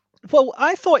 Well,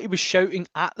 I thought he was shouting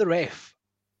at the ref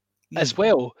as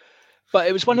well. But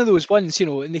it was one of those ones,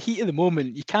 in the heat of the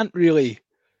moment, you can't really,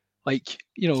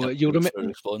 you'll remember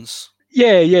response.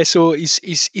 Yeah. So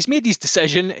he's made his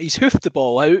decision. He's hoofed the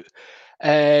ball out.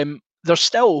 There's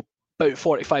still about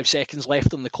 45 seconds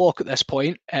left on the clock at this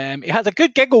point. He had a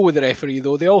good giggle with the referee,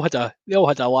 though. They all had a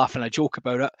laugh and a joke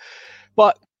about it.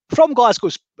 But from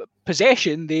Glasgow's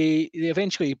possession, they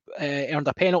eventually earned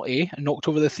a penalty and knocked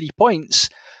over the 3 points,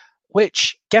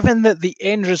 which, given that the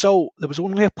end result, there was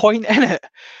only a point in it,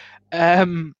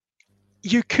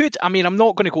 you could, I'm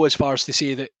not going to go as far as to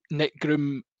say that Nick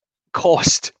Groom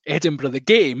cost Edinburgh the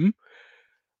game,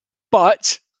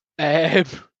 but it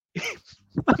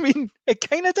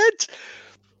kind of did.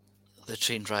 The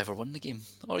train driver won the game.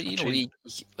 Or,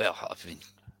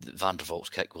 Van der Valk's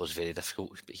kick was very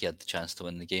difficult, but he had the chance to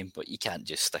win the game. But you can't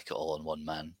just stick it all on one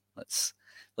man. Let's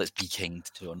be kind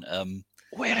to him.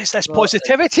 Where is this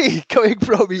positivity coming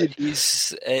from?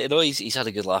 He's had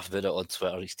a good laugh about it on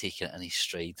Twitter. He's taken it in his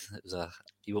stride.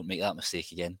 He won't make that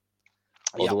mistake again.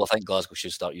 Although I think Glasgow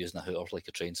should start using a hooter like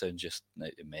a train sound just now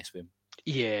to mess with him.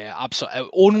 Yeah, absolutely.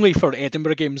 Only for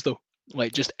Edinburgh games, though.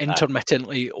 Just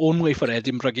intermittently, only for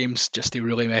Edinburgh games, just to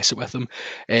really mess it with them.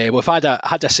 We've had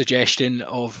a suggestion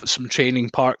of some training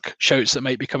park shouts that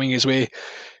might be coming his way.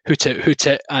 Hoot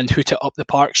it, and hoot it up the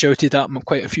park shouted at him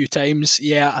quite a few times.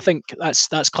 Yeah, I think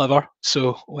that's clever.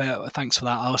 So thanks for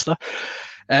that, Alistair.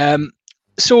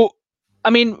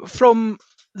 From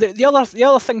the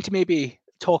other thing to maybe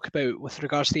talk about with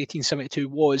regards to 1872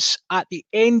 was at the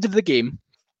end of the game.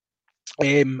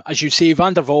 As you say,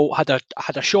 Van der Valk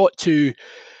had a shot to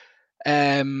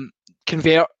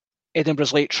convert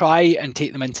Edinburgh's late try and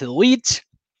take them into the lead.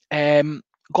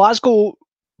 Glasgow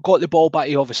got the ball back.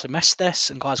 He obviously missed this,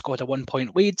 and Glasgow had a 1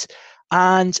 point lead,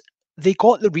 and they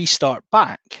got the restart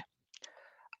back,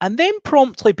 and then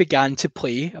promptly began to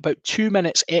play about 2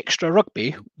 minutes extra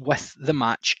rugby with the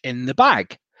match in the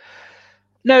bag.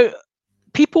 Now,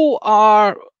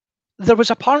 there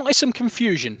was apparently some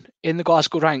confusion in the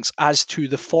Glasgow ranks as to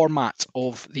the format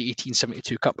of the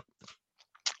 1872 Cup,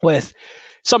 with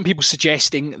some people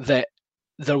suggesting that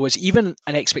there was even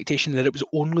an expectation that it was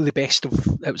only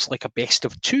it was like a best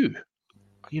of two,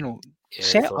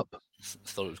 setup. I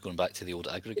thought it was going back to the old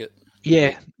aggregate.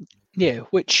 Yeah,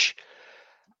 which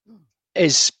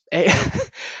is,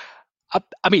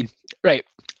 right.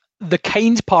 The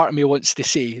kind part of me wants to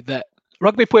say that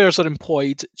rugby players are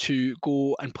employed to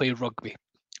go and play rugby.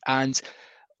 And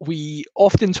we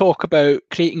often talk about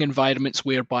creating environments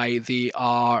whereby they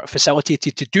are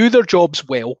facilitated to do their jobs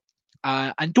well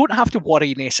and don't have to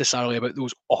worry necessarily about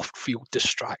those off-field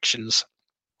distractions.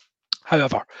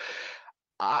 However,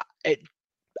 it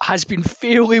has been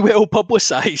fairly well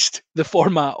publicised, the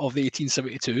format of the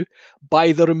 1872,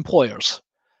 by their employers.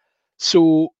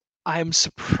 So I am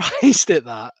surprised at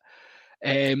that.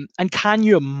 And can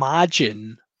you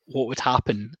imagine what would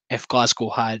happen if Glasgow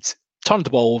had turned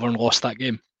the ball over and lost that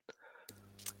game?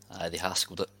 They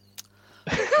haskelled it.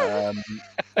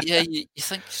 You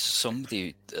think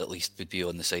somebody at least would be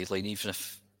on the sideline, even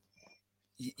if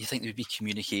you think there would be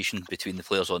communication between the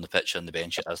players on the pitch and the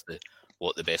bench as to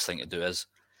what the best thing to do is.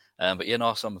 But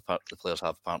some of the players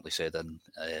have apparently said, and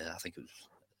I think it was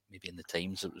maybe in the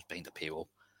Times, it was behind a paywall,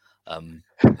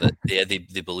 that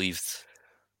they believed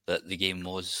that the game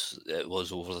was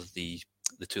over the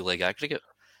two-leg aggregate.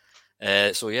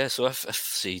 So if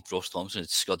say Ross Thompson had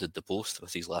scudded the post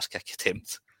with his last kick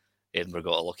attempt, Edinburgh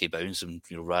got a lucky bounce and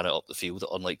ran it up the field,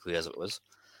 unlikely as it was.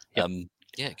 Yep.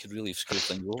 It could really have screwed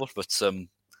things over, but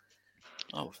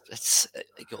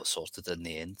it got sorted in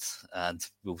the end, and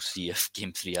we'll see if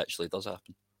Game 3 actually does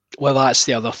happen. Well, that's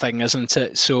the other thing, isn't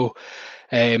it? So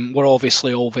we're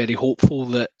obviously all very hopeful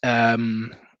that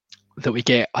we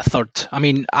get a third.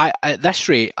 At this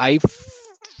rate, I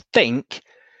think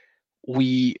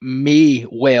we may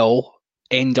well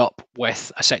end up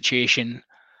with a situation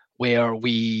where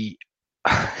we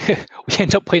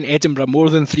end up playing Edinburgh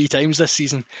more than 3 times this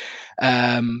season,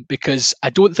 because I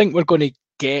don't think we're going to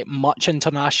get much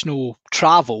international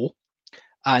travel.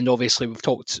 And obviously, we've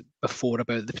talked before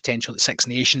about the potential that Six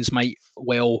Nations might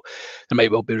well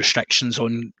be restrictions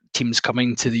on teams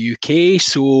coming to the UK,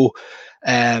 so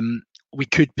we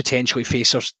could potentially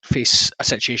face a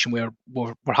situation where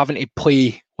we're having to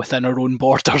play within our own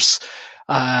borders.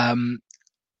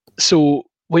 So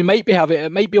we might be having,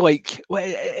 it might be like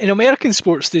in American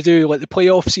sports they do like the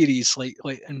playoff series, like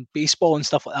in baseball and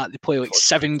stuff like that. They play like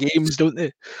 7 games, don't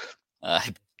they?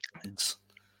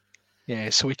 Yeah,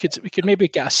 so we could maybe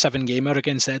get a 7-gamer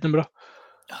against Edinburgh.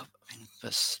 I mean,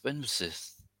 when was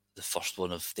the first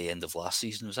one of the end of last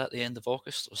season? Was that the end of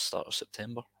August or start of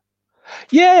September?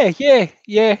 Yeah.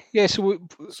 So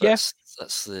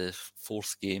that's the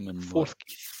 4th game in four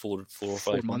or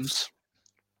 5 months.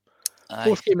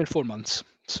 Fourth game in 4 months.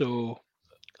 So,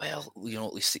 well,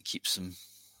 at least it keeps them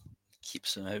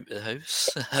out of the house.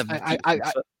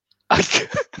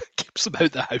 Keeps them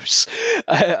out the house.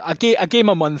 A game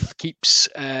a month keeps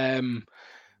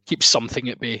something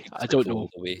at bay. I don't know.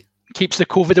 Keeps the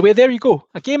COVID away. There you go.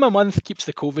 A game a month keeps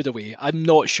the COVID away. I'm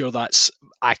not sure that's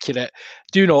accurate.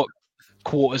 Do not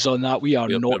quote us on that. We're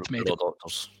not medical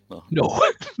doctors. No.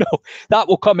 That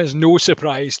will come as no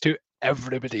surprise to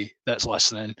everybody that's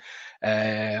listening.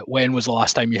 When was the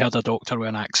last time you heard a doctor with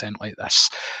an accent like this?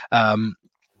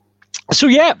 So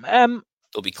yeah. There'll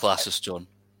be classes, John.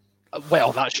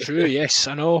 Well, that's true. Yes,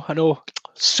 I know.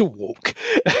 So woke.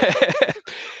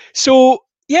 So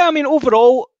yeah, I mean,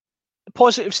 overall,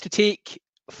 positives to take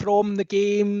from the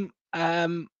game.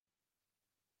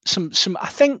 Some. I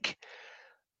think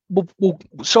we'll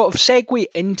sort of segue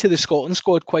into the Scotland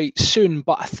squad quite soon.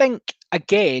 But I think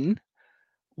again,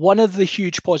 one of the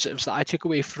huge positives that I took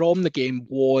away from the game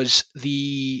was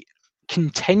the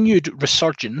continued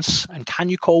resurgence. And can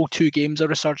you call 2 games a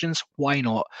resurgence? Why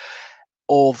not?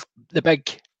 Of the big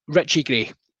Richie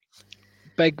Gray,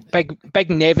 big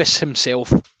Nevis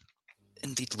himself.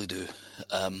 Indeed, we do.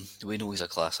 We know he's a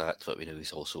class act, but we know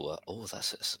he's also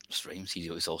that's rhymes.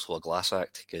 He's also a glass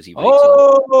act because he.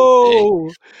 Oh.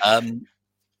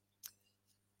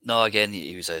 No, again,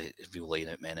 he was a real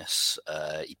line-out menace.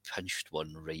 He pinched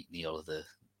one right near the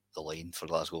line for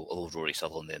Glasgow, although Rory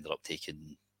Sutherland ended up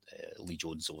taking Lee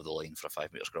Jones over the line for a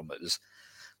 5-metre scrum. But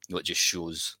it just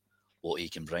shows what he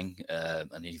can bring.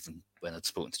 And even when I'd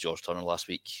spoken to George Turner last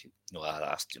week, I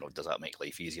asked, does that make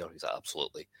life easier? He's like,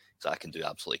 absolutely. I can do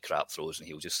absolutely crap throws, and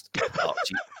he'll just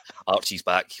arch his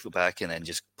back and then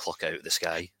just pluck out the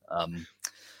sky.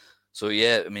 So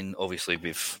yeah, I mean, obviously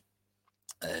we've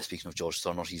speaking of George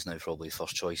Turner, he's now probably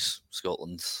first choice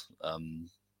Scotland.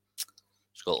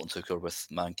 Scotland took her with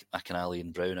McInally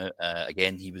and Brown out.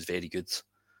 Again, he was very good.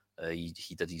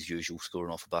 He did his usual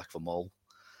scoring off the back of a maul.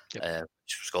 Yep.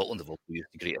 Scotland have also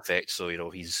used to great effect. So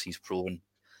he's proven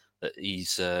that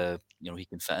he's he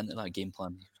can fit into that game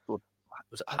plan. He scored,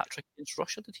 was it a hat trick against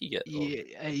Russia? Did he get?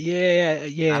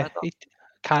 Yeah.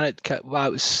 Canada.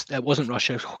 Well, it wasn't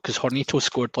Russia because Hornito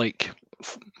scored like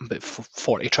about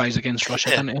 40 tries against Russia,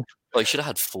 didn't he? Well, he should have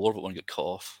had 4, but one got cut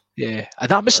off. Yeah, and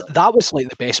that was like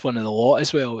the best one of the lot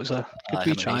as well. It was a good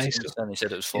wee try. And he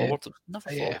said it was forward. It was never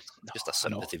forward. Just a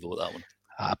sympathy vote, that one.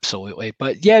 Absolutely,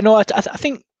 but yeah, no, I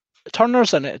think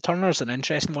Turner's an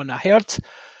interesting one. I heard,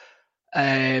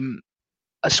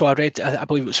 so I read, I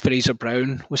believe it was Fraser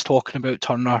Brown was talking about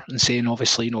Turner and saying,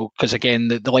 obviously, because again,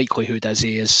 the likelihood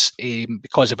is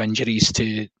because of injuries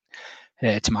to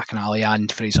McInally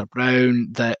and Fraser Brown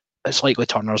that it's likely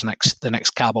Turner's the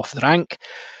next cab off the rank.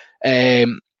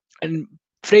 And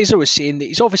Fraser was saying that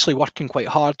he's obviously working quite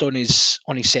hard on his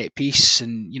set piece,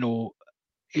 and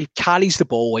he carries the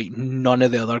ball like none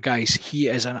of the other guys. He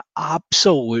is an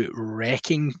absolute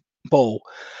wrecking ball,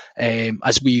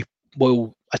 as we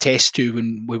will attest to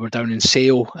when we were down in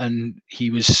Sale, and he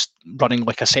was running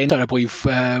like a centre, I believe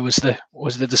was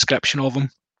the description of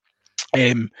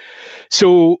him.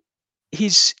 So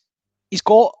he's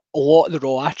got a lot of the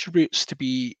raw attributes to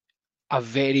be a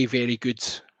very, very good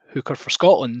hooker for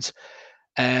Scotland.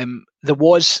 There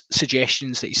was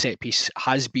suggestions that his set piece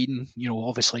has been,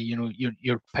 obviously,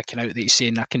 you're picking out that he's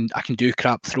saying I can do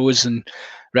crap throws, and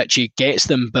Richie gets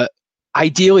them, but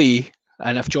ideally,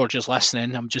 and if George is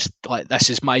listening, I'm just like, this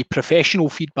is my professional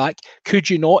feedback. Could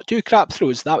you not do crap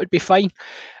throws? That would be fine.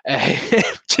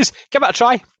 Just give it a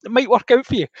try. It might work out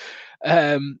for you.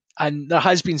 And there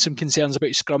has been some concerns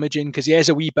about scrummaging because he is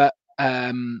a wee bit,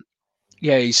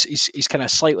 he's kind of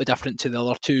slightly different to the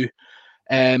other two.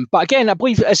 But again, I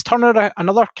believe, is Turner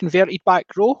another converted back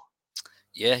row?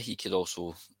 Yeah, he could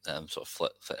also sort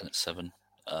of fit in at 7.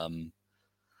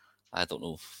 I don't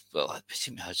know. Well, I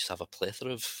just have a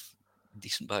plethora of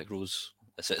decent back rows.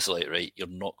 It's like, right, you're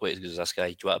not quite as good as this guy.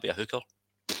 Do you want to be a hooker?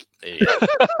 There you are.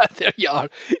 There you are.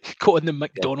 Caught in the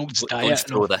McDonald's diet. Don't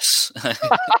throw this.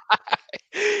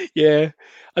 Yeah,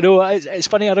 I know. It's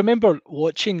funny. I remember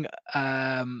watching.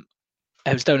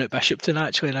 I was down at Bishopton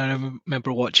actually, and I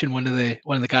remember watching one of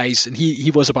the guys, and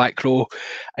he was a back row,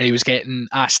 and he was getting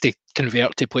asked to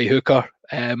convert to play hooker.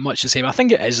 Much the same. I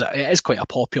think it is quite a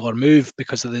popular move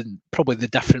because of probably the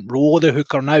different role of the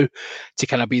hooker now to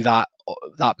kind of be that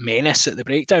menace at the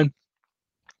breakdown.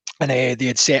 And they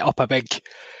had set up a big.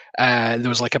 There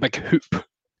was like a big hoop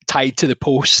tied to the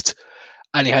post,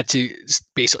 and he had to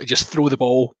basically just throw the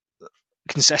ball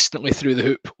consistently through the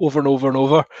hoop over and over and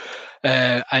over.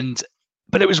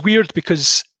 But it was weird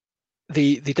because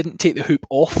they didn't take the hoop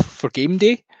off for game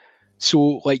day.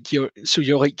 So like you're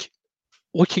like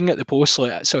looking at the post,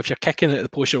 like, so if you're kicking at the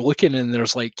post, you're looking and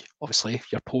there's like obviously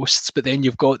your posts, but then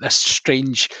you've got this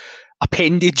strange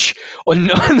appendage on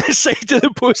the side of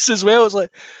the post as well. It's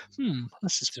like,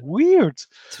 this is weird.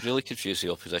 To really confuse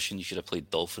the opposition, you should have played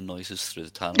dolphin noises through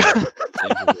the tunnel.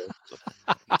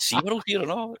 SeaWorld here or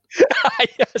not?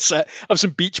 Yes, have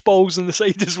some beach balls on the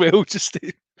side as well, just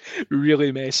to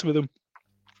really mess with them.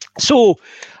 So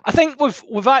I think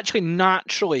we've actually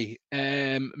naturally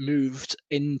moved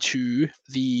into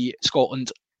the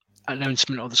Scotland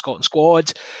announcement of the Scotland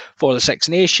squad for the Six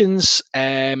Nations.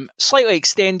 Slightly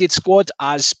extended squad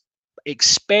as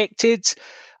expected.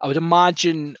 I would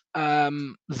imagine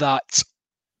that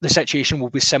the situation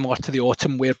will be similar to the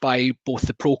autumn, whereby both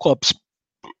the pro clubs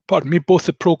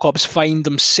find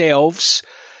themselves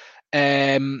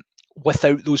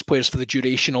without those players for the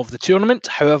duration of the tournament,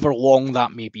 however long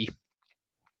that may be.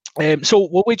 So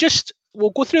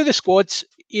we'll go through the squads.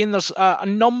 Ian, there's a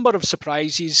number of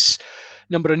surprises,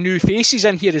 number of new faces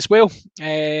in here as well,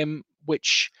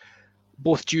 which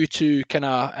both due to kind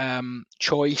of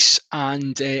choice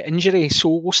and injury. So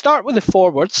we'll start with the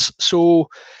forwards. So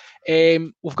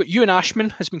we've got Ewan Ashman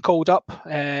has been called up.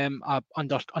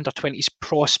 Under 20s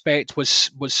prospect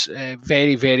was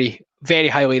very, very, very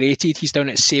highly rated. He's down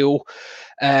at Sale,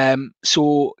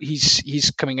 so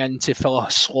he's coming in to fill a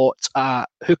slot at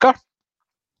hooker.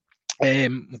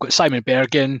 We've got Simon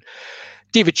Bergen.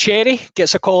 David Cherry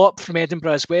gets a call up from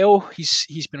Edinburgh as well.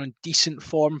 He's been on decent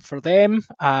form for them,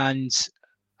 and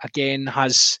again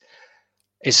is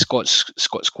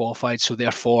Scots qualified. So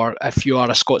therefore, if you are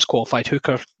a Scots qualified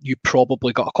hooker, you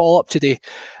probably got a call up today.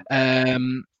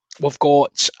 We've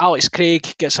got Alex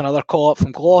Craig gets another call up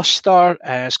from Gloucester.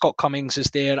 Scott Cummings is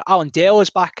there. Alan Dell is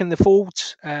back in the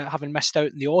fold, having missed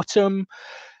out in the autumn.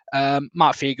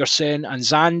 Matt Fagerson and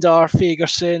Xander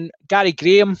Fagerson. Gary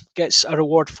Graham gets a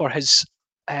reward for his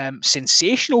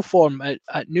sensational form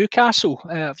at Newcastle.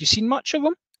 Have you seen much of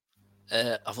him?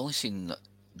 I've only seen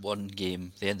one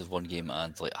game, the end of one game,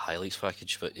 and like a highlights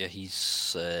package. But yeah, he's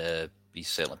certainly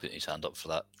putting his hand up for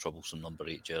that troublesome number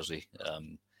 8 jersey.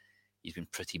 He's been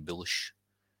pretty bullish,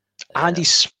 and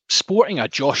he's sporting a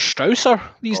Josh Strausser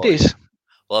these days. Yeah.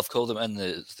 Well, I've called him in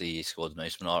the squad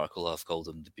announcement article. I've called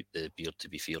him the beard to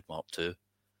be feared Mark II.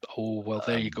 Oh well,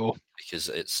 there you go. Because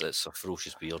it's a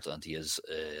ferocious beard, and he is,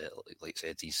 like I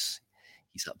said, he's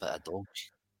that bit of dog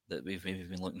that we've maybe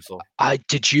been looking for.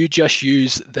 Did you just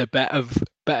use the bit of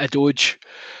Doge?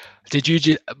 Did you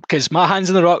just, because my hands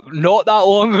in the rock not that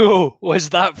long ago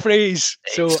was that phrase.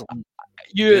 Excellent. So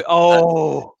you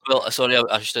well, sorry,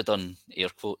 I should have done air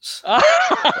quotes.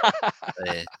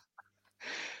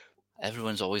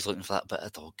 Everyone's always looking for that bit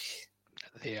of dog.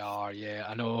 They are, yeah,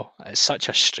 I know. It's such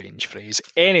a strange phrase.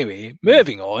 Anyway,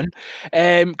 moving on.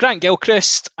 Grant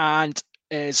Gilchrist and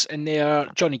is in there.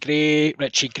 Johnny Gray,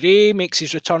 Richie Gray makes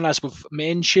his return, as we've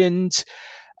mentioned.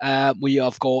 We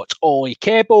have got Ollie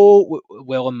Kebble,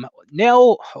 Willem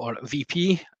Nell, or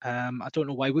VP. I don't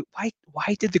know why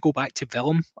did they go back to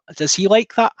Willem? Does he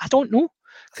like that? I don't know,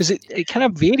 because it kind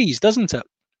of varies, doesn't it?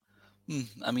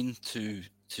 I mean, to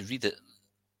read it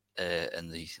in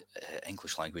the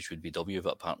English language would be W,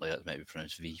 but apparently that might be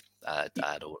pronounced V. I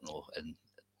don't know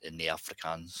in the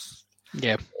Afrikaans.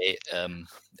 Yeah.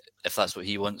 If that's what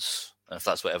he wants, and if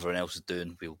that's what everyone else is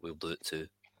doing, we'll do it too.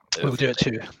 We'll do it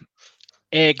too.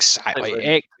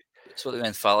 Exactly. It's what they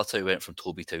meant. Falatau went from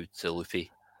Toby to Lupi.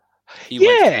 He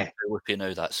went to Lupi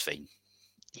now. That's fine.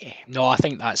 Yeah. No, I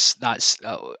think that's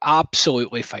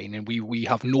absolutely fine, and we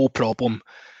have no problem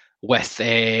with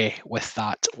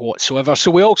that whatsoever. So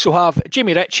we also have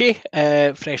Jamie Ritchie,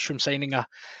 fresh from signing a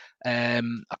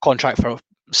contract for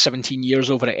 17 years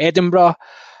over at Edinburgh.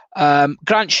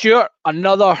 Grant Stewart,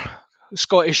 another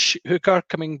Scottish hooker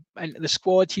coming into the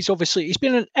squad. He's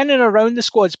been in and around the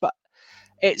squads, but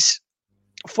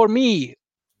for me,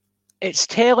 it's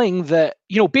telling that,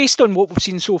 based on what we've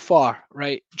seen so far,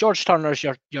 right? George Turner's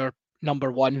your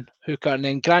number one hooker, and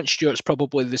then Grant Stewart's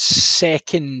probably the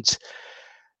second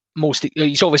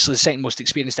he's obviously the second most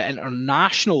experienced at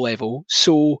international level.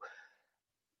 So,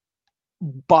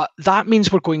 but that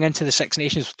means we're going into the Six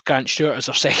Nations with Grant Stewart as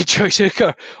our second choice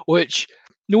hooker, which,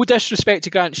 no disrespect to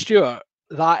Grant Stewart,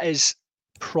 that is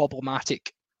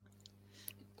problematic.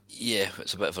 Yeah,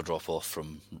 it's a bit of a drop off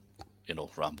from,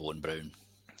 Rambo and Brown.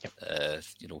 Yep.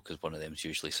 Because one of them is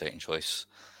usually second choice.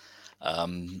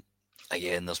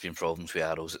 Again, there's been problems with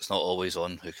arrows. It's not always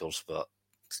on hookers, but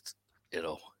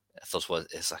if there's one,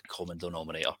 it's a common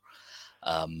denominator.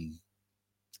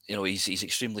 He's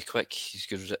extremely quick. He's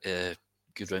good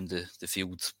around the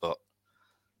field, but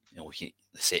the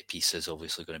set piece is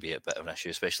obviously going to be a bit of an issue,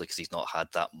 especially because he's not had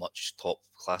that much top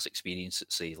class experience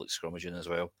at, say, like scrummaging as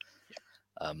well.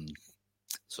 Yep.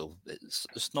 So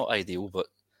it's not ideal, but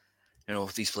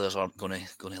these players aren't going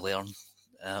to learn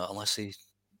unless they're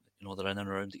in and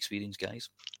around experienced guys.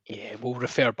 Yeah, we'll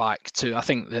refer back to. I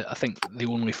think the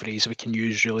only phrase we can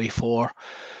use really for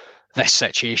this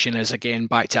situation is, again,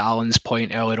 back to Alan's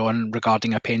point earlier on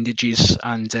regarding appendages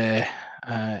and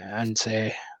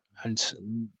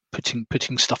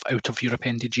putting stuff out of your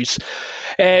appendages.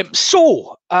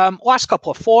 So last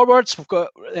couple of forwards, we've got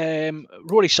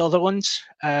Rory Sutherland,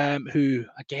 who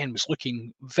again was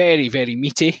looking very, very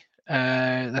meaty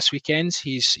this weekend.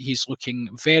 He's looking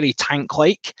very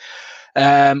tank-like.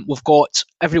 We've got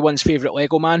everyone's favourite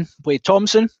Lego man, Blade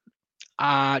Thompson,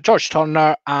 George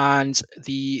Turner, and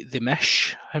the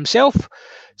Mish himself.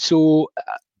 So,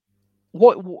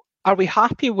 what are we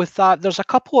happy with that? There's a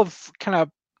couple of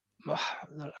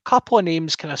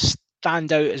names kind of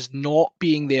stand out as not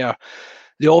being there.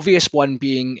 The obvious one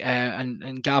being,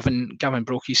 and Gavin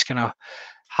Brokey's kind of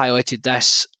highlighted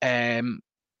this. The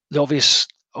obvious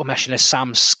omission is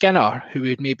Sam Skinner, who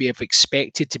would maybe have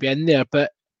expected to be in there.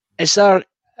 But is that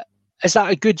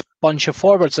a good bunch of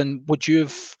forwards, and would you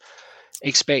have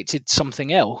expected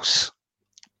something else?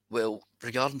 Well,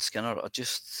 regarding Skinner,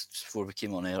 before we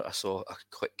came on air, I saw a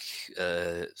quick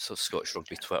sort of Scottish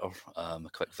Rugby Twitter, a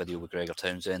quick video with Gregor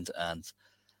Townsend, and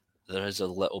there is a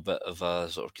little bit of a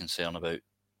sort of concern about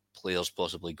players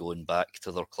possibly going back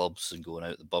to their clubs and going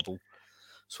out the bubble.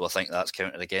 So I think that's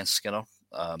counted against Skinner.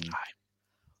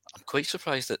 I'm quite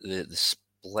surprised at the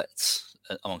split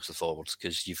amongst the forwards,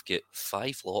 because you've got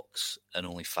 5 locks and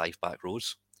only 5 back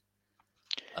rows.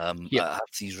 I have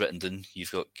these written down.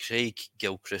 You've got Craig,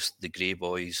 Gilchrist, the Grey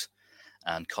Boys,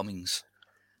 and Cummings,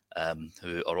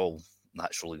 who are all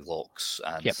naturally locks.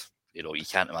 And you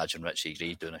can't imagine Richie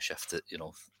Gray doing a shift at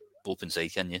open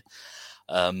side, can you?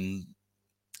 And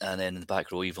then in the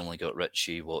back row, you've only got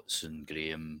Richie, Watson,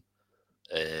 Graham,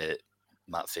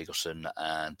 Matt Fagerson,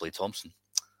 and Blade Thompson.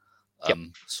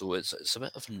 So it's a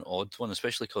bit of an odd one,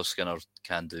 especially because Skinner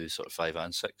can do sort of 5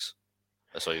 and 6.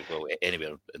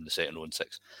 Anywhere in the second row and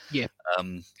 6. Yeah.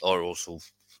 Or also,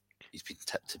 he's been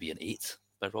tipped to be an 8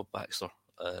 by Rob Baxter.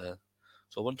 So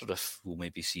I wonder if we'll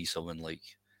maybe see someone like,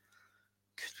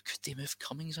 could they move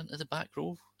Cummings into the back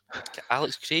row? Could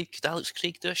Alex Craig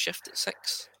do a shift at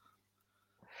 6?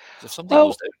 If somebody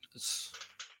goes down,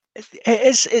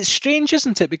 it's strange,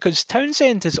 isn't it? Because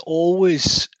Townsend has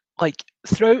always,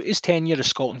 throughout his tenure as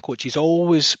Scotland coach, he's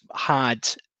always had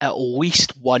at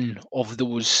least one of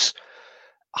those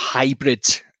hybrid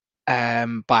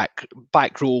back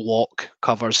row lock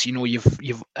covers.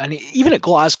 You've and even at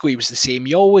Glasgow he was the same.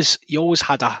 You always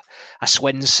had a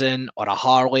Swinson or a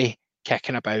Harley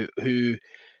kicking about who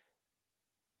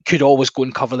could always go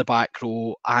and cover the back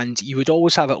row, and you would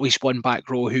always have at least one back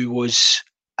row who was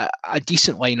a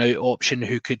decent line out option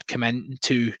who could come in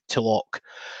to lock.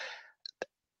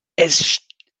 I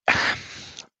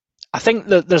think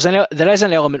that there is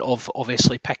an element of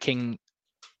obviously picking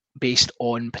based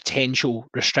on potential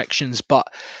restrictions, but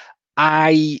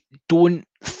I don't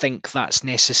think that's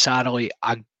necessarily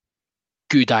a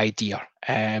good idea,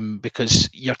 because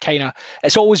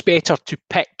it's always better to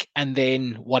pick and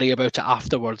then worry about it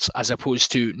afterwards, as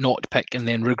opposed to not pick and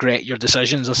then regret your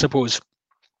decisions, I suppose.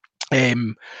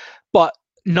 But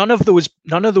none of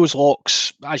those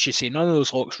locks, as you say,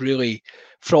 really,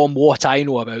 from what I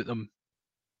know about them,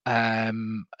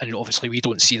 and obviously we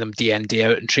don't see them day in, day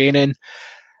out in training,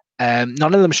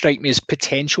 none of them strike me as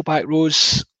potential back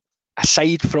rows,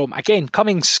 aside from, again,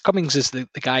 Cummings is the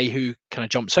guy who kind of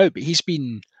jumps out, but he's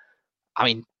been,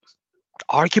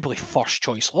 arguably first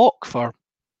choice lock for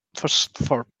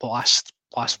the last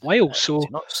while. So he's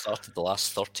not started the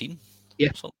last 13.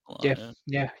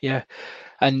 Yeah.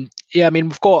 And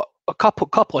we've got a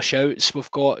couple of shouts.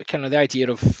 We've got kind of the idea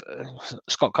of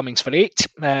Scott Cummings for 8.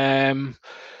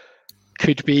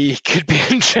 Could be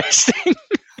interesting.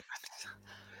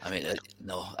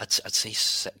 No, I'd say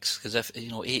 6, because if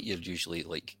 8, you're usually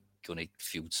going to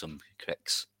field some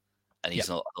cricks. And he's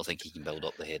not. I don't think he can build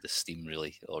up the head of steam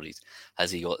really, or he's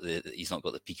not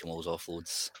got the peak and walls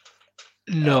offloads.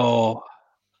 No,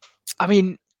 I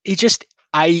mean he just.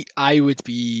 I would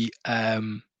be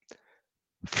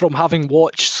from having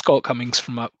watched Scott Cummings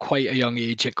from quite a young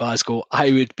age at Glasgow.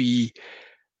 I would be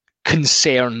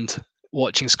concerned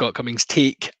watching Scott Cummings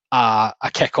take a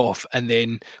kick-off and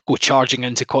then go charging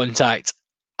into contact,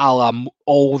 a la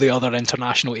all the other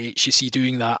international eights you see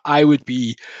doing that. I would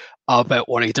be a bit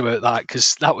worried about that,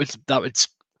 because I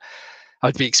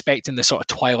would be expecting the sort of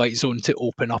twilight zone to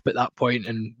open up at that point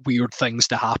and weird things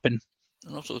to happen.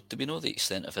 And also, do we know the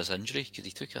extent of his injury? Because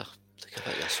he took a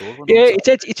bit of a sore one. Yeah, he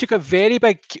did. He took a very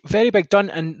big dun,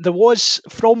 and there was,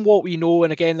 from what we know,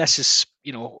 and again, this is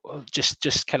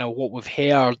just kind of what we've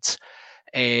heard.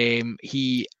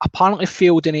 He apparently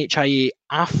failed in HIA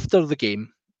after the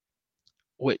game,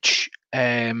 which we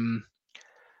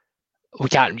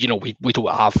can't, we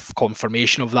don't have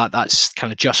confirmation of that. That's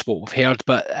kind of just what we've heard.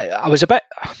 But I was a bit.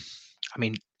 I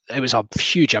mean, it was a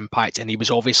huge impact, and he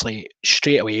was obviously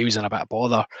straight away. He was in a bit of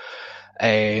bother.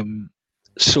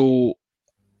 So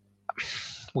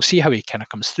we'll see how he kind of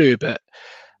comes through. But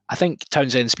I think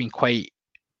Townsend's been quite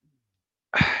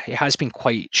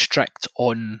strict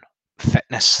on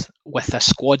fitness with this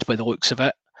squad by the looks of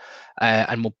it.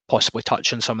 And we'll possibly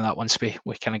touch on some of that once we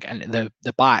kind of get into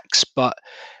the backs. But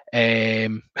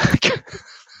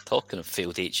talking of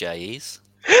failed HIAs.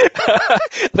 I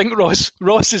think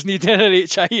Ross is needing an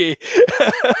HIA.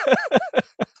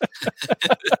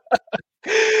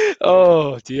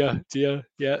 Oh dear.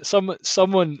 Yeah, someone,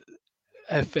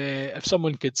 if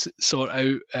someone could sort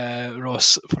out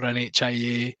Ross for an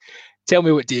HIA, tell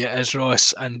me what day it is,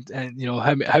 Ross, and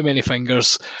how many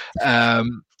fingers. For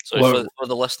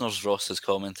the listeners, Ross has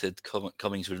commented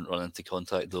Cummings wouldn't run into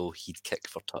contact though, he'd kick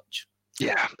for touch.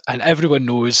 Yeah, and everyone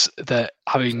knows that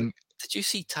having. Did you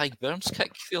see Ty Burns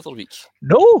kick the other week?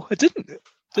 No, I didn't.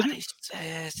 Was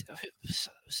it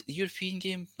the European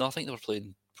game? No, I think they were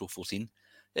playing Pro 14.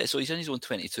 Yeah, so he's in his own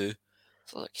 22.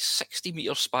 It's like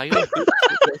 60-metre spiral.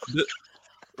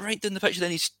 Right down the pitch, and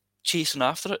then he's chasing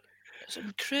after it. It's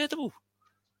incredible.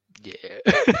 Yeah.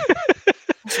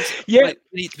 Yeah.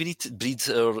 We need to breed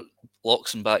our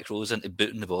locks and back rows into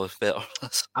booting the ball better.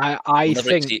 I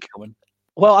think.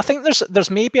 Well, I think there's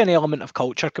maybe an element of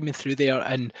culture coming through there,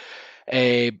 and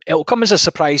it'll come as a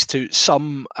surprise to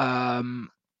some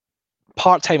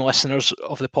part-time listeners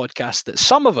of the podcast that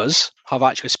some of us have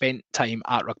actually spent time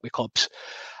at rugby clubs,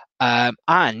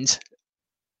 and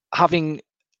having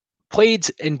played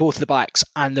in both the backs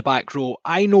and the back row,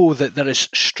 I know that there is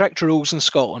strict rules in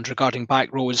Scotland regarding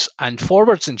back rows and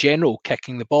forwards in general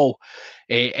kicking the ball,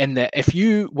 in that if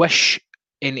you wish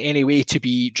in any way to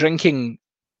be drinking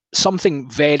something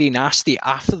very nasty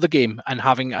after the game and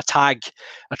having a tag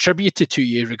attributed to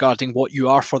you regarding what you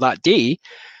are for that day,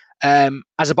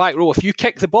 as a back row, if you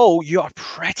kick the ball, you are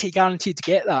pretty guaranteed to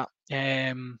get that.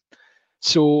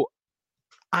 So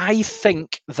I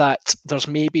think that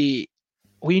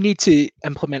we need to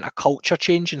implement a culture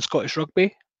change in Scottish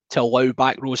rugby to allow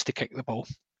back rows to kick the ball.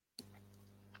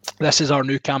 This is our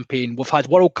new campaign. We've had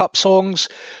World Cup songs.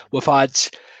 We've had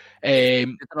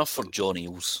good enough for John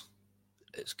Eales.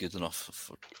 It's good enough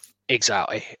for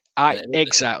exactly.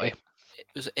 Exactly. It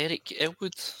was Eric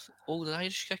Elwood, old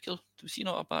Irish kicker. Was he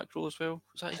not a back row as well?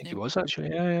 Was that his name? He was actually.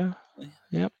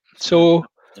 Yeah. So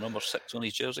the number 6 on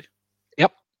his jersey.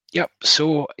 Yep.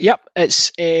 So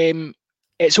it's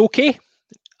okay.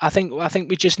 I think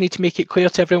we just need to make it clear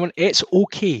to everyone it's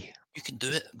okay. You can do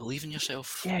it. Believe in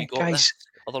yourself. Yeah, you got guys. This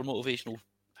other motivational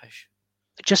push.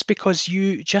 Just because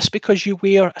you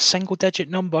wear a single digit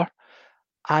number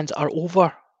and are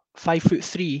over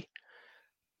 5'3"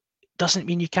 doesn't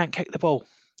mean you can't kick the ball.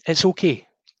 It's okay.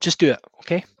 Just do it.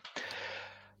 Okay.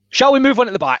 Shall we move on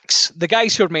to the backs? The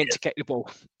guys who are meant to kick the ball.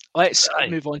 Let's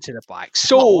move on to the backs.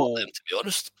 So, not a lot of them, to be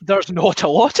honest, there's not a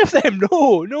lot of them.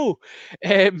 No.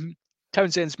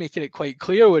 Townsend's making it quite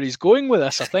clear where he's going with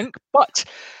this, I think. But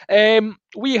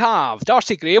we have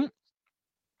Darcy Graham,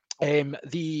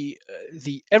 the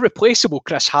irreplaceable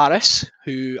Chris Harris,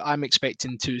 who I'm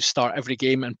expecting to start every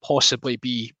game and possibly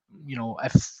be,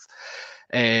 if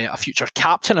a future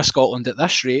captain of Scotland at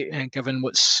this rate, and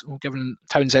given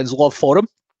Townsend's love for him.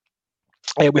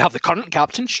 We have the current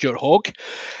captain, Stuart Hogg.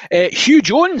 Hugh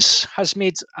Jones has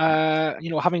made,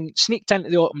 having sneaked into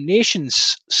the Autumn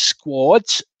Nations squad,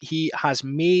 he has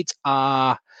made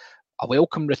a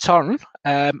welcome return.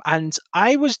 And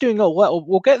I was doing a little,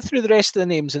 we'll get through the rest of the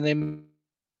names and then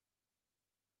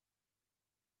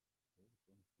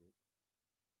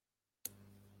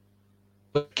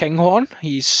Kinghorn,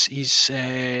 he's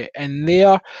in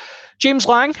there. James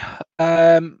Lang,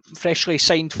 freshly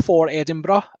signed for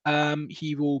Edinburgh.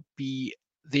 He will be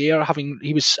there.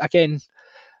 He was again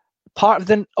part of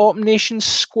the Autumn Nations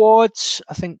squad,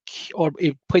 I think, or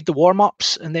he played the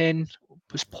warm-ups and then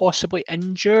was possibly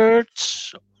injured.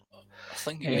 I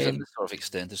think he was in the sort of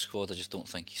extended squad. I just don't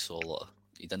think he saw a lot.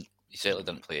 He certainly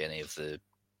didn't play any of the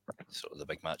sort of the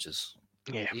big matches.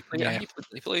 Yeah, he played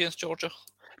against Georgia.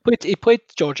 He played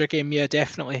the Georgia game, yeah,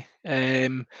 definitely.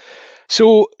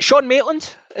 So Sean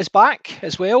Maitland is back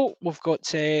as well. We've got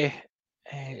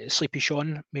Sleepy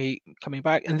Sean coming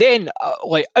back, and then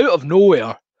like out of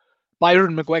nowhere,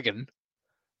 Byron McGuigan,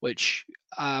 which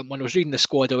when I was reading the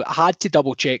squad, I had to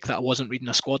double check that I wasn't reading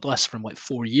a squad list from like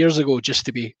 4 years ago, just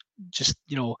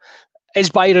is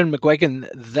Byron McGuigan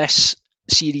this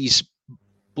series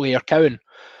Blair Cowan?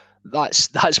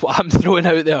 That's what I'm throwing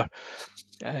out there.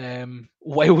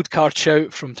 Wild card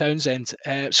shout from Townsend.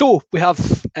 So we have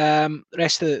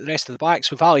rest of the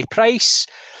backs with Ali Price.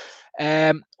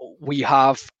 We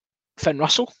have Finn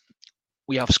Russell.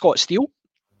 We have Scott Steele.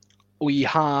 We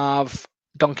have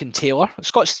Duncan Taylor.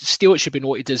 Scott Steele, it should be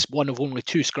noted, is one of only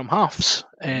 2 scrum halves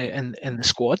in the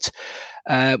squad.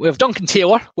 We have Duncan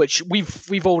Taylor, which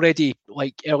we've already,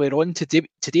 like earlier on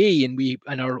today, and we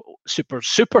in our super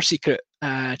secret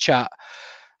chat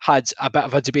had a bit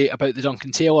of a debate about the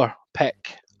Duncan Taylor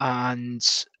pick, and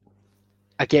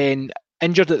again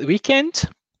injured at the weekend.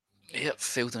 Yep,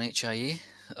 failed an HIA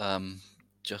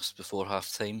just before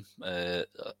half time.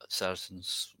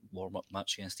 Saracens warm-up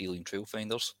match against Ealing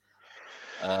Trailfinders.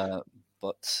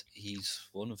 But he's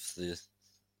one of the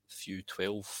few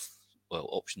 12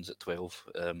 options at 12.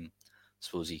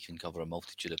 Suppose he can cover a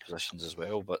multitude of positions as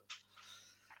well, but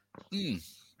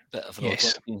bit of an odd one,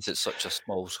 since it's such a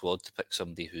small squad to pick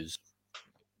somebody who's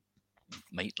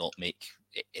might not make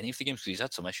any of the games, because he's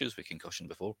had some issues with concussion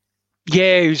before.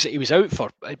 Yeah, he was out for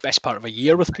the best part of a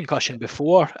year with concussion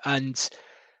before, and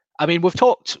I mean we've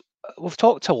talked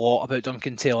a lot about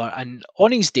Duncan Taylor, and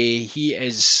on his day he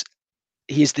is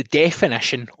the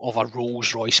definition of a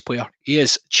Rolls Royce player. He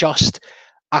is just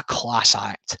a class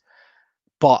act,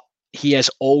 but he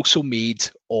is also made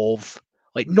of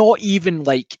like not even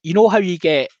like, you know how you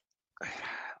get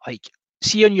like,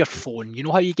 see on your phone, you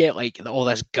know how you get like all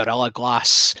this Gorilla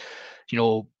Glass, you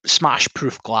know, smash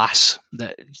proof glass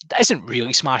that isn't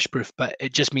really smash proof, but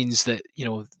it just means that, you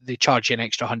know, they charge you an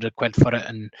extra £100 for it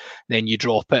and then you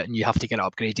drop it and you have to get it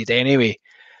upgraded anyway.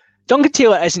 Duncan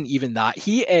Taylor isn't even that.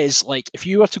 He is like, if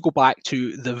you were to go back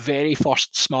to the very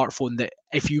first smartphone, that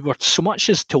if you were so much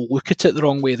as to look at it the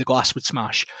wrong way, the glass would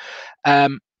smash.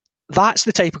 That's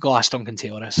the type of glass Duncan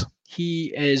Taylor is.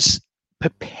 He is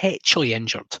perpetually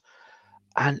injured.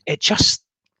 And it just,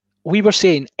 we were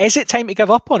saying, is it time to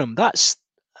give up on him? That's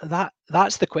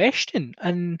the question.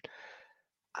 And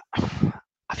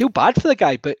I feel bad for the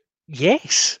guy, but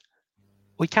yes,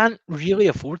 we can't really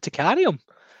afford to carry him.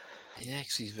 Yeah,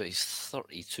 because he's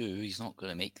 32. He's not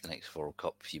going to make the next World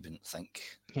Cup, you wouldn't think.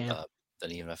 Yeah.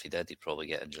 And even if he did, he'd probably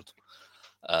get injured.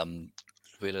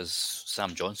 Whereas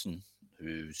Sam Johnson,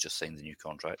 who's just signed the new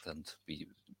contract, and we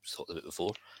talked about it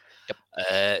before,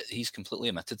 he's completely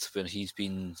omitted when he's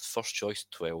been first choice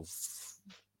 12,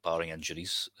 barring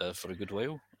injuries, for a good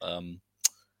while.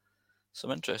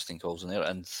 Some interesting calls in there,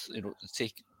 and you know,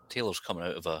 Taylor's coming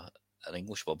out of an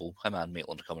English bubble. Him and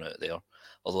Maitland are coming out there.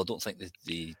 Although I don't think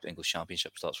the English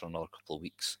Championship starts for another couple of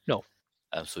weeks. No.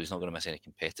 So he's not going to miss any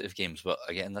competitive games. But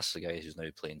again, this is a guy who's now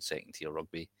playing second tier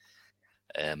rugby,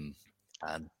 and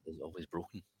is always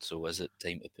broken. So is it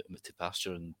time to put him to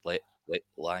pasture and let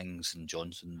Langs and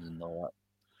Johnson and all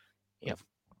that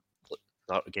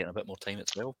start getting a bit more time at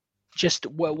 12? Just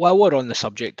while we're on the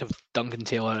subject of Duncan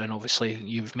Taylor, and obviously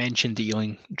you've mentioned the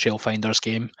Ealing Trailfinders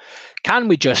game, can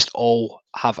we just all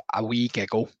have a wee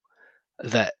giggle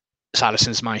that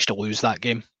Saracens managed to lose that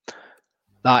game?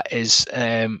 That is,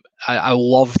 I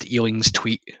loved Ealing's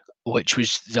tweet, which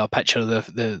was a picture of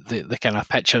the kind of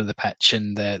picture of the pitch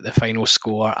and the final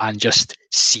score and just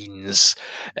scenes.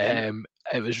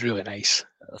 It was really nice.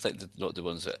 I think they're not the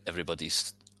ones that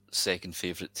everybody's second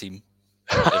favourite team.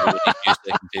 Everybody's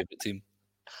second favourite team.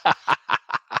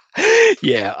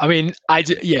 Yeah, I mean,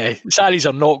 Saris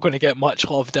are not going to get much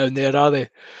love down there, are they?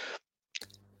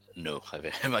 No, I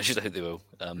imagine they will.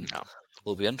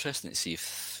 It'll be interesting to see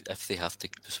if they have to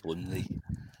postpone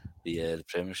the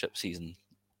Premiership season.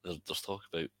 There's talk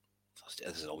about,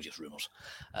 this is all just rumours,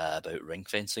 about ring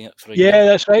fencing it for a year. Yeah,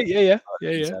 that's right. Yeah.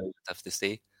 If they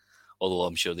stay, although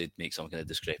I'm sure they'd make some kind of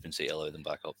discrepancy to allow them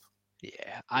back up.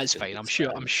 Yeah, that's fine. I'm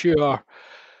sure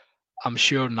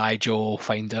Nigel will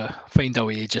find a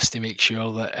way just to make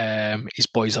sure that his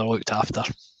boys are looked after.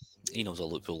 He knows a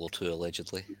loophole or two,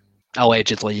 allegedly.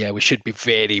 Allegedly, yeah. We should be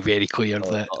very, very clear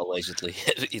that not allegedly.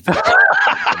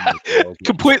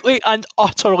 completely and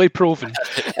utterly proven.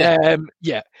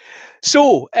 Yeah.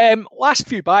 So, last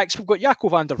few backs, we've got Jaco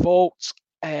van der Vault,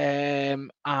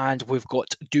 and we've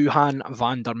got Duhan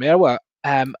van der Merwe.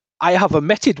 I have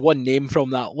omitted one name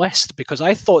from that list because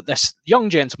I thought this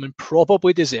young gentleman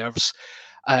probably deserves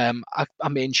a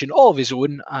mention of his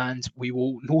own, and we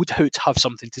will no doubt have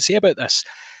something to say about this.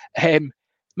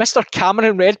 Mr.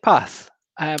 Cameron Redpath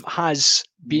has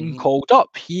been called up.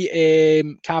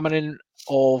 Cameron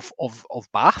of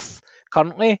Bath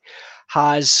currently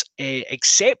has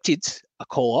accepted a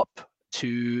call up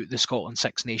to the Scotland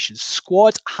Six Nations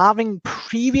squad, having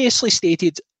previously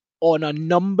stated on a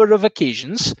number of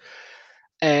occasions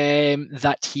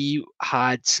that he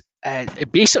had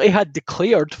basically had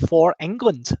declared for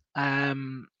England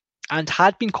and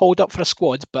had been called up for a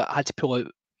squad, but had to pull out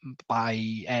by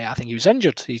I think he was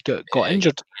injured. He got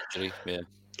injured,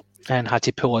 and had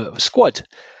to pull out of a squad.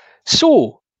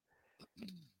 So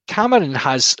Cameron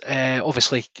has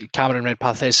obviously Cameron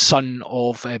Redpath is son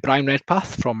of Brian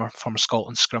Redpath from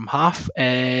Scotland scrum half.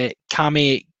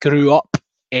 Cammy grew up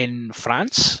in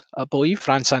France, I believe,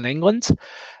 France and England,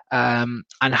 and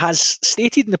has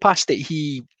stated in the past that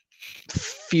he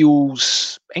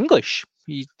feels English.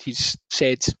 He's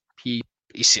said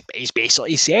he's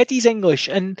basically said he's English,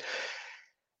 and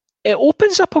it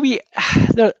opens up a wee.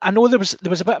 I know there was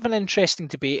a bit of an interesting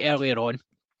debate earlier on,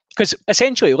 because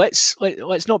essentially let's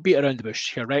not beat around the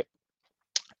bush here, right?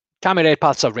 Cammy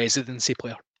Redpath's a residency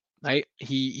player, right?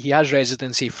 He has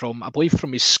residency from, I believe,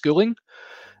 from his schooling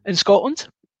in Scotland,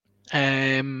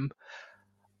 and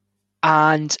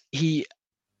he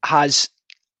has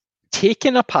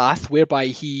taken a path whereby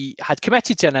he had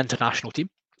committed to an international team,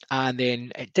 and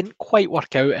then it didn't quite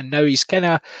work out, and now he's kind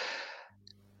of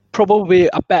probably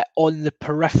a bit on the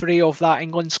periphery of that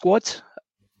England squad,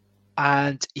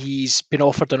 and he's been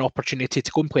offered an opportunity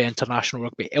to go and play international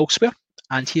rugby elsewhere,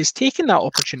 and he has taken that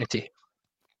opportunity.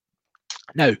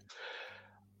 Now,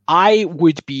 I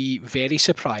would be very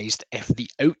surprised if the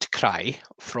outcry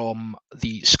from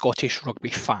the Scottish rugby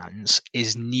fans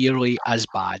is nearly as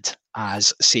bad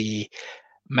as, say,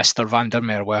 Mr. van der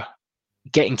Merwe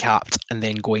getting capped and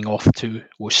then going off to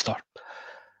Worcester.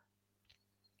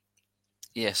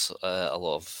 Yes, a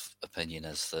lot of opinion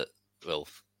is that, well,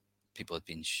 people had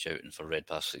been shouting for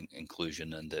Redpath's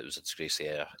inclusion, and it was a disgrace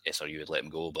the SRU had let him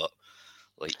go, but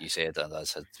like you said, and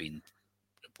as had been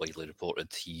widely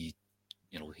reported, he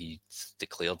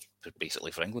declared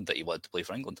basically for England that he wanted to play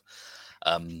for England.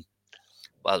 Well,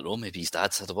 I don't know, maybe his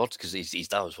dad's had a word, because his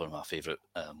dad was one of my favourite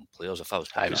players. If I was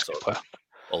playing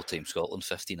all-time Scotland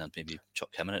 15, I'd maybe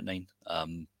chuck him in at 9.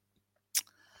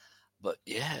 But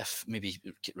yeah, if maybe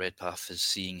Redpath is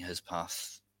seeing his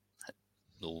path,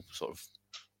 no sort of,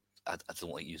 I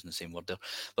don't like using the same word there,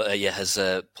 but yeah, his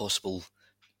possible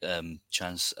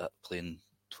chance at playing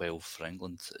 12 for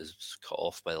England is cut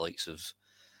off by the likes of,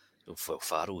 well,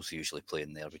 Farrell's usually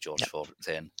playing there with George Ford at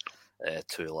 10.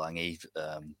 Tuolangi,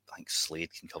 I think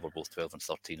Slade can cover both 12 and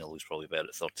 13, although he's probably better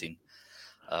at 13.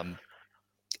 I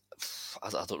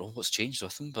don't know what's changed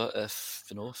with him, but if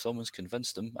someone's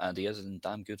convinced him and he is in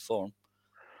damn good form,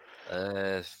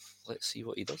 let's see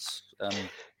what he does.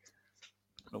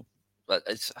 But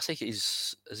I think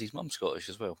is his mum Scottish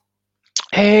as well?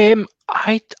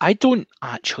 I don't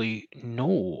actually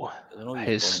know. I know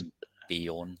his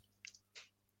Beyond.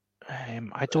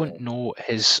 I don't know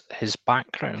his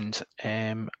background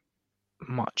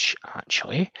much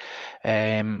actually.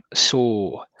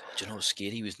 So do you know what's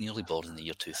scary? He was nearly born in the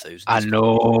year 2000. I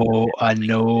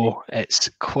know. It's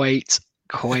quite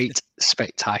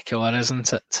spectacular,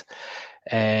 isn't it?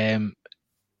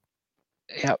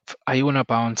 Yep. Iona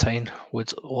Ballantyne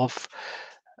would love.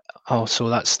 Oh, so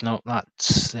that's not.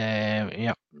 That's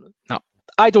yep. No,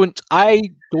 I don't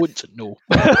know.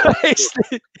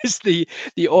 It's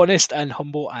the honest and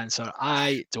humble answer.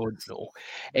 I don't know.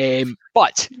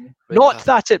 But not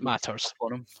that it matters.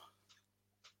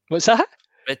 What's that?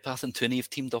 Redpath and Tooney have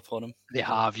teamed up on him. They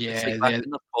have, yeah. It's like back in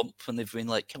the pump when they've been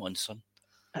like, "Come on, son."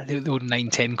 The old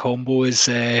 9-10 combo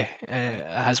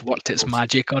has worked its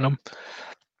magic on him.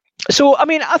 So, I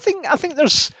mean, I think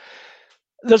there's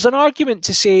an argument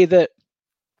to say that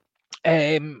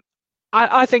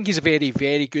I think he's a very,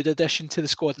 very good addition to the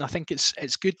squad, and I think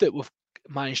it's good that we've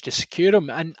managed to secure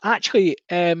him. And actually,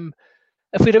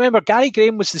 if we remember, Gary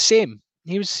Graham was the same.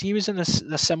 He was in a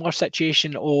similar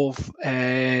situation of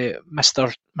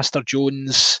Mr.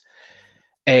 Jones,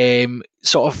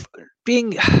 sort of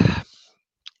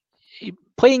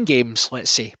playing games.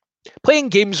 Let's say playing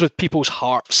games with people's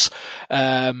hearts,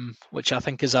 which I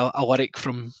think is a lyric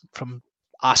from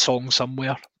a song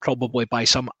somewhere, probably by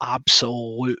some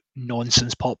absolute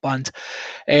nonsense pop band.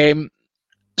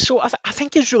 So I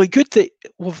think it's really good that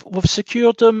we've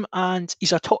secured him, and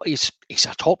he's a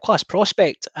top class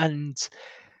prospect. And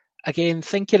again,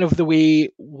 thinking of the way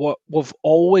we've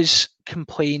always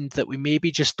complained that we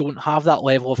maybe just don't have that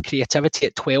level of creativity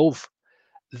at 12.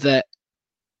 That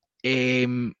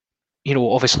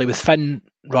obviously with Finn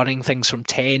running things from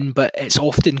 10, but it's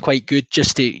often quite good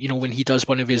just to, when he does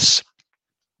one of his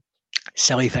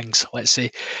silly things, let's say,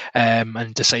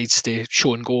 and decides to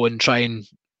show and go and try and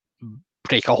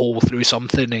break a hole through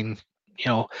something, and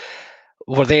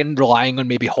we're then relying on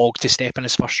maybe Hogg to step in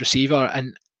as first receiver,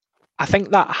 and I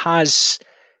think that has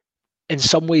in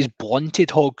some ways blunted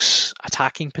Hogg's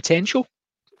attacking potential,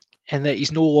 and that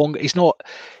he's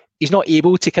not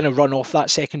able to kind of run off that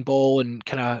second ball and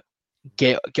kind of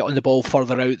get on the ball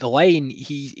further out the line.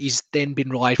 He's then been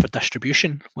relied for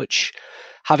distribution, which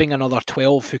having another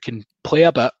 12 who can play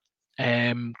a bit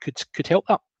could help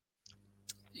that.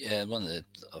 Yeah,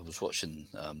 I was watching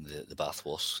the Bath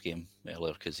Wasps game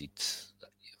earlier because he'd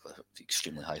an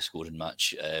extremely high scoring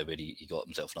match where he got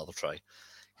himself another try.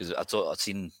 Because I'd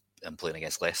seen him playing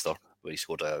against Leicester where he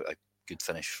scored a good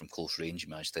finish from close range. He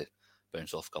managed to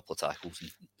bounce off a couple of tackles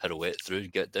and pirouette through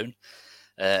and get down.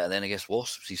 And then I guess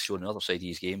Wasps, he's showing the other side of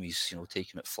his game. He's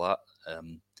taking it flat.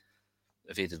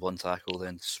 Evaded one tackle,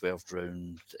 then swerved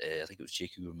round. I think it was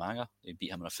Jacob Umanga. He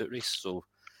beat him in a foot race. So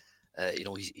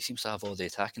he seems to have all the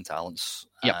attacking talents.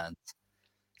 Yep. And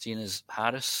seeing as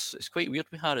Harris, it's quite weird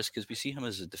with Harris because we see him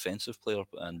as a defensive player,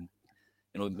 and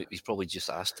he's probably just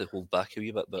asked to hold back a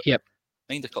wee bit. But yep.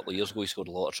 I think a couple of years ago he scored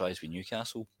a lot of tries with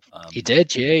Newcastle. He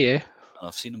did, yeah. And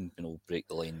I've seen him, break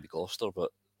the line with Gloucester,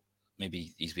 but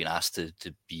maybe he's been asked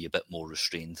to be a bit more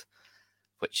restrained,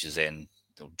 which is then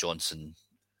Johnson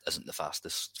isn't the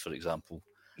fastest, for example.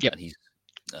 Yep. And he's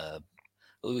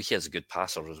although he has a good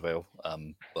passer as well,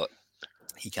 but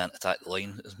he can't attack the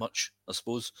line as much, I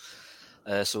suppose.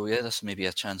 So yeah, this may be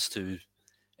a chance to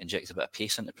inject a bit of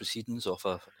pace into proceedings off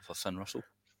a Finn Russell.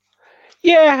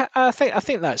 Yeah, I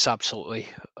think that's absolutely.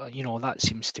 That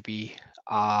seems to be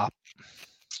a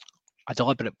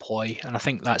deliberate ploy, and I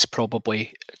think that's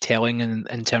probably telling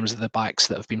in terms of the backs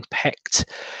that have been picked.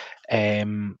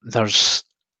 There's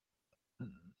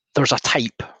a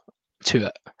type to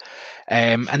it,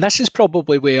 and this is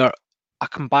probably where I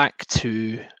come back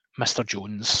to Mr.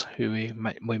 Jones, who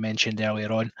we mentioned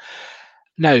earlier on.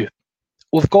 Now,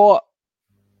 we've got,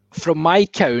 from my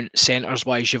count, centres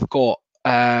wise, you've got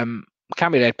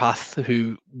Repatriated Redpath,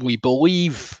 who we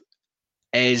believe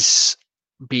is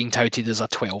being touted as a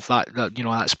 12.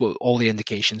 That's what all the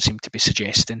indications seem to be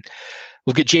suggesting.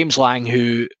 We've got James Lang,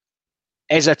 who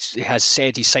has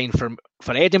said he's signed for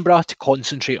Edinburgh to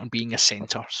concentrate on being a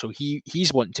centre, so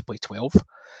he's wanting to play 12.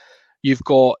 You've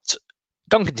got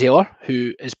Duncan Taylor,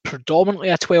 who is predominantly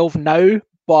a 12 now,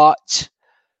 but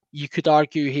you could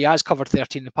argue he has covered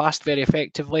 13 in the past very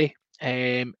effectively.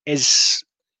 Is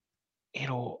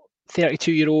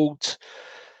 32-year-old,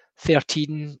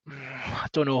 13, I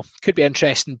don't know, could be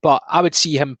interesting, but I would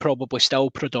see him probably still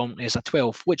predominantly as a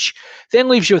 12, which then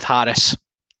leaves you with Harris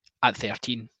at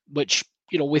 13, which,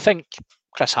 we think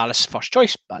Chris Harris first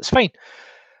choice, that's fine.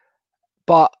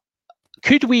 But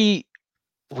could we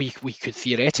could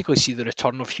theoretically see the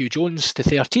return of Hugh Jones to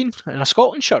 13 in a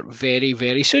Scotland shirt very,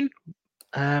 very soon,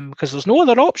 because there's no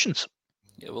other options.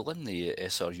 Yeah, well, in the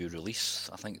SRU release,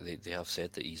 I think they have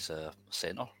said that he's a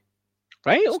centre.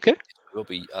 Right, okay. So will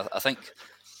be. I think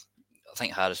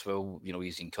Harris will.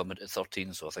 He's incumbent at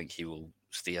 13, so I think he will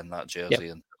stay in that jersey,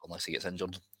 Yep. unless he gets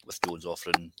injured. With Jones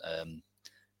offering,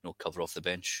 cover off the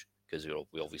bench, because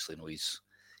we obviously know he's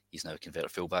now a converted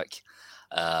fullback,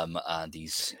 and he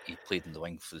played in the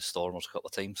wing for the Stormers a couple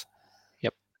of times.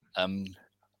 Yep.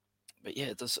 But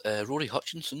yeah, does Rory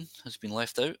Hutchinson has been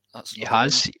left out? That's he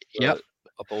has. Yep.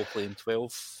 A ball playing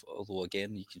 12, although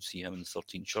again you can see him in the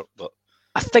 13 shirt, but.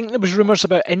 I think there was rumours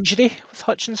about injury with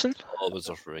Hutchinson. Oh, was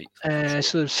there? Right.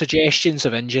 So there's suggestions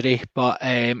of injury, but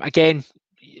again,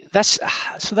 this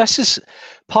is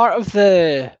part of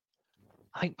the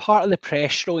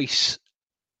press release.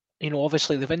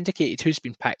 Obviously they've indicated who's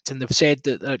been picked, and they've said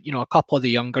that a couple of the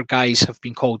younger guys have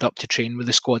been called up to train with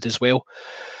the squad as well.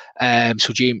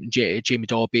 So Jamie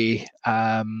Dobby.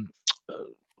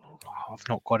 I've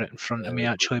not got it in front of me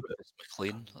actually, but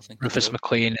Rufus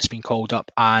McLean has been called up,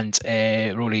 and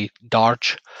Rory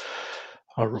Darge,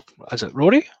 or is it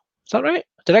Rory? Is that right?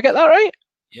 Did I get that right?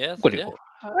 Yeah. Go.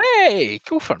 Hey,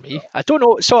 go for me. I don't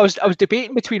know. So I was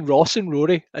debating between Ross and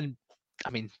Rory, and I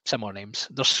mean similar names.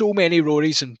 There's so many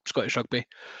Rorys in Scottish rugby,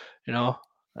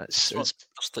 There's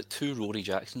like 2 Rory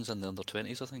Jacksons in the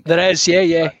under-20s, I think. There is,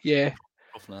 yeah.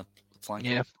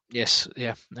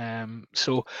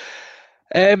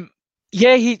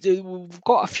 We've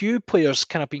got a few players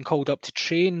kind of been called up to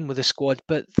train with the squad,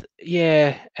 but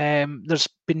there's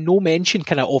been no mention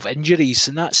kind of injuries,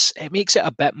 and it makes it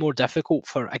a bit more difficult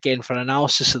for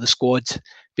analysis of the squad,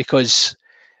 because,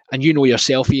 and you know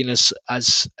yourself, Ian, as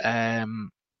a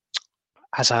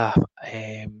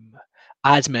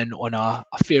admin on a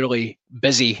fairly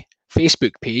busy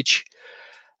Facebook page,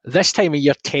 this time of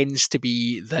year tends to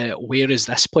be the where is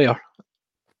this player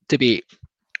debate.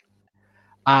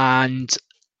 And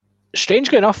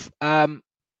strangely enough, the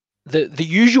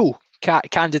usual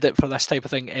candidate for this type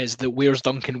of thing is the where's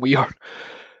Duncan Weir.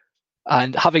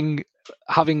 And having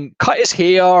cut his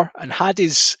hair and had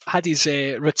his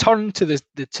return to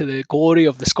the glory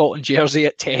of the Scotland jersey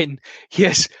at 10, he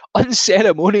has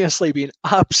unceremoniously been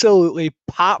absolutely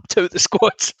papped out the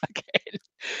squad again.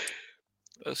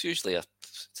 It's usually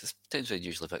potentially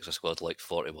usually picks a squad like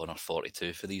 41 or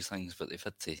 42 for these things, but they've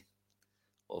had to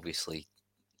obviously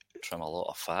trim a lot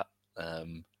of fat,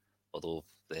 although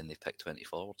then they picked 20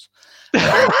 forwards.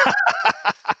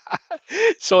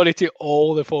 Sorry to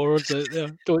all the forwards out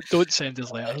there. Don't send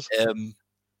us letters.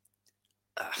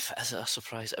 Is it a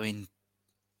surprise? I mean,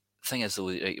 the thing is, though,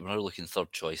 right, we're now looking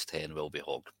third choice 10 will be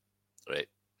Hogg, right?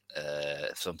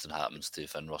 If something happens to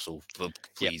Finn Russell,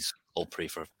 please all pray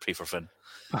for Finn.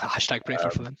 Hashtag pray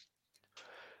for Finn.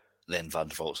 Then Van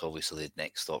der Vault's obviously the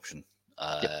next option.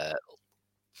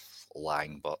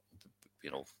 Lang, but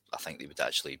I think they'd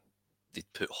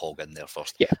put Hogg in there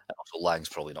first. Yeah. And also Lang's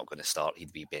probably not going to start.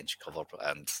 He'd be bench cover,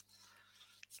 and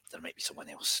there might be someone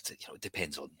else. It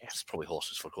depends on. It's probably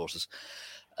horses for courses.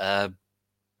 But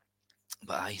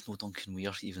I know Duncan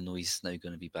Weir, even though he's now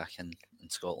going to be back in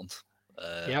Scotland.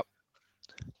 Yep.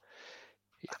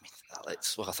 I mean,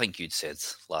 I think you'd said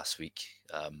last week.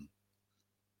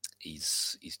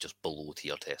 He's just below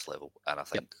tier test level, and I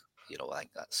think I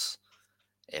think that's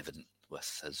evident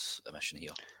with his omission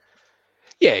here.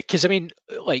 Yeah, because I mean,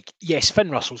 yes,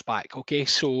 Finn Russell's back. Okay,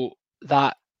 so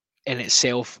that in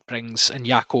itself brings, and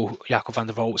Jaco van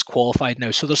der Vault's qualified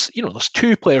now. So there's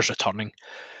 2 players returning,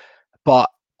 but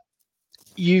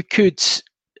you could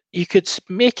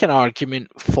make an argument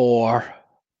for.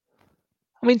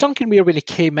 I mean, Duncan Weir, when he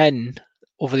came in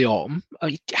over the autumn,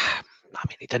 he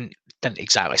didn't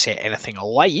exactly set anything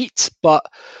alight, but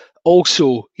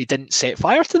also he didn't set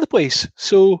fire to the place.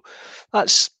 So that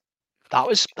was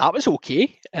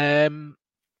okay.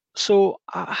 So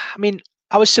I mean,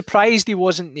 I was surprised he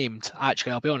wasn't named.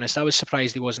 Actually, I'll be honest, I was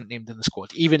surprised he wasn't named in the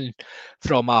squad, even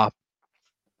from a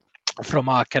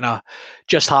kind of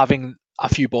just having a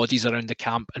few bodies around the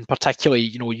camp, and particularly,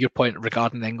 your point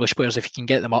regarding the English players, if you can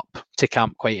get them up to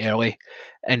camp quite early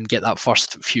and get that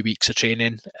first few weeks of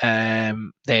training,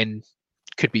 then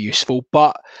could be useful.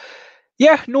 But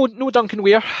yeah, no Duncan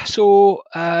Weir, so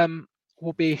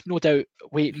we'll be no doubt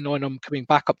waiting on him coming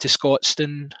back up to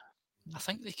Scotstoun. I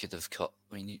think they could have cut.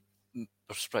 I mean, we're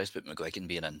surprised about McGuigan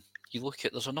being in. You look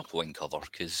at, there's enough wing cover,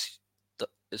 because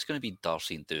it's going to be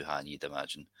Darcy and Doohan, you'd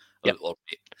imagine. Yep. Or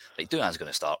Doohan's going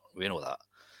to start, we know that.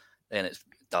 Then it's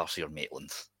Darcy or Maitland.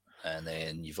 And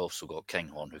then you've also got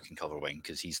Kinghorn, who can cover wing,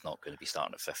 because he's not going to be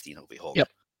starting at 15, it'll be Hogg. Yep.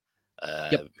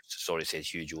 Sorry,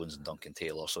 says Hugh Jones and Duncan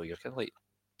Taylor. So you're kind of like,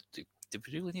 do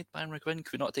we really need Byron McGuinn?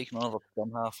 Could we not take another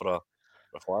scrum half or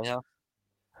a fly half?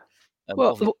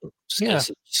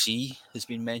 SC has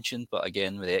been mentioned, but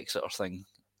again, with the Exeter thing,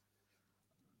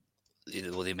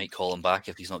 they might call him back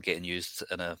if he's not getting used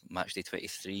in a matchday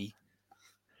 23.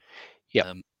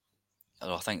 Yeah.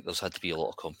 I think there's had to be a lot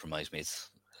of compromise made.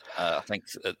 I think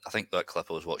that clip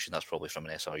I was watching, that's probably from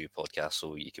an SRU podcast,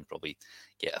 so you can probably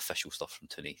get official stuff from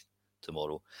Tooney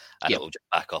tomorrow, and it'll just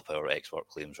back up our expert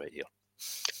claims right here.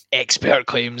 Expert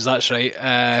claims, that's right.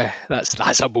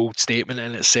 That's a bold statement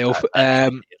in itself.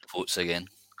 Votes again.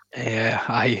 Yeah,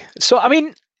 aye. So I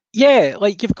mean,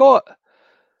 you've got,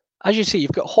 as you say,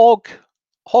 you've got Hogg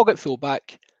at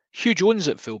fullback, Hugh Jones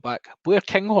at fullback, Blair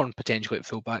Kinghorn potentially at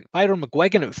fullback, Byron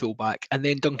McGuigan at fullback, and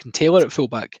then Duncan Taylor at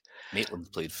fullback.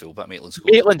 Maitland played fullback.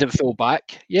 Maitland at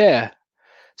fullback, yeah.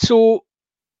 So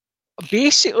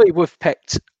basically, we've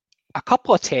picked a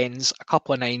couple of 10s, a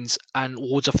couple of 9s, and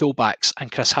loads of fullbacks, and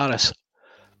Chris Harris.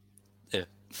 Yeah.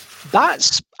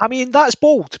 That's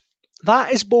bold.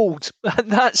 That is bold.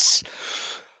 That's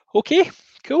okay.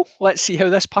 Cool. Let's see how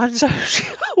this pans out.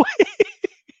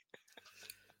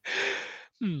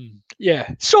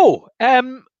 Yeah. So,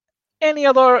 anything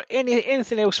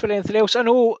else for anything else? I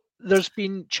know there's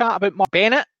been chat about Mark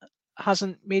Bennett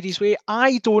hasn't made his way.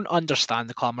 I don't understand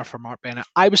the clamour for Mark Bennett.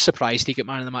 I was surprised he got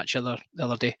man of the match the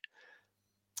other day,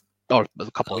 or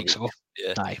a couple of weeks ago.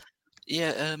 Yeah, Aye.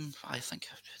 Yeah. I think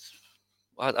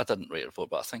I didn't rate the report,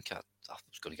 but I think I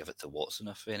was going to give it to Watson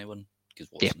if anyone, because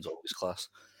Watson's always class.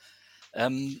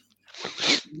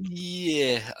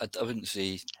 Yeah, I wouldn't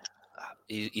say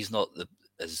he's not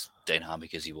as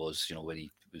dynamic as he was, when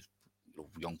he was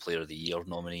Young Player of the Year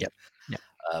nominee. Yep.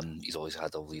 He's always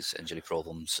had all these injury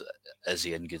problems. Is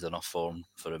he in good enough form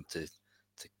for him to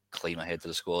climb ahead of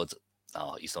the squad?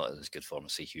 No, he's not in as good form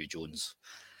as, say, Hugh Jones.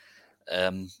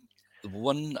 The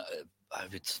one I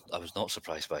was not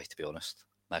surprised by, to be honest,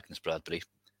 Magnus Bradbury.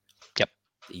 Yep.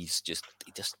 He just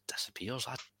disappears.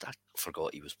 I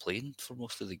forgot he was playing for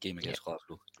most of the game against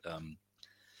Glasgow.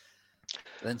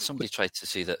 Then somebody tried to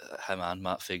say that him and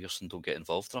Matt Fagerson don't get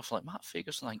involved enough. Like, Matt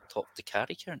Fagerson, I think, topped the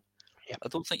carry count. Yep. I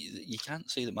don't think you can't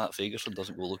say that Matt Fagerson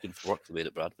doesn't go looking for work the way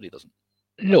that Bradbury doesn't.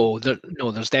 No,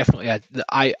 there's definitely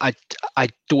I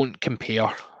don't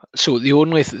compare. So the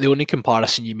only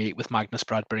comparison you make with Magnus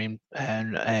Bradbury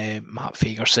and Matt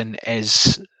Fagerson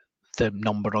is the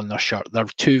number on their shirt. They're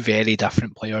two very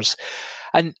different players,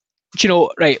 and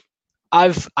right?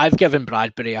 I've given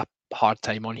Bradbury a hard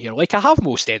time on here, like I have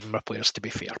most Edinburgh players, to be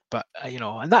fair. But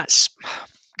and that's,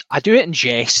 I do it in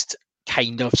jest,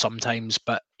 kind of sometimes.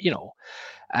 But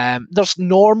there's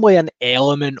normally an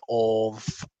element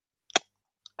of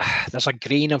there's a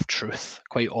grain of truth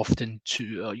quite often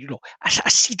to a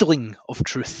seedling of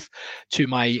truth to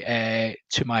my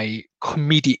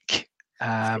comedic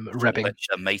ribbing. Which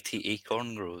a mighty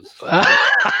acorn grows.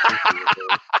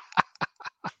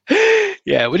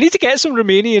 Yeah, we need to get some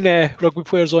Romanian rugby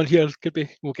players on here. Could be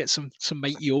we'll get some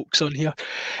mighty oaks on here.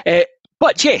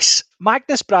 But yes,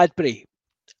 Magnus Bradbury.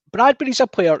 Bradbury's a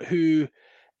player who,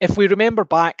 if we remember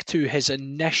back to his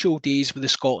initial days with the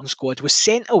Scotland squad, was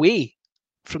sent away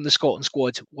from the Scotland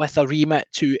squad with a remit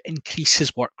to increase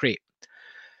his work rate.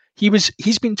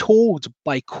 He's been told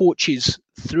by coaches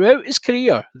throughout his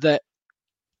career that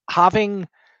having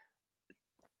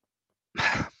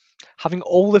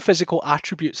all the physical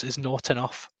attributes is not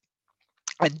enough.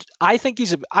 And I think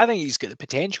he's got the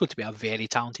potential to be a very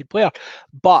talented player,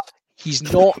 but he's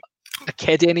not a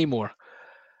kid anymore.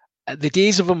 The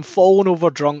days of him falling over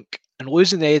drunk and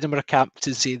losing the Edinburgh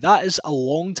captaincy, that is a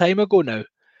long time ago now.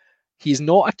 He's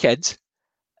not a kid.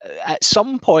 At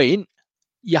some point,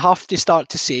 you have to start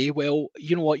to say, well,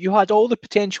 you know what, you had all the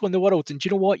potential in the world, and do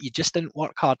you know what, you just didn't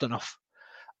work hard enough.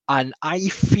 And I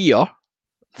fear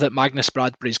that Magnus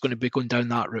Bradbury is going to be going down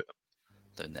that route.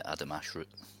 Down the Adamash route.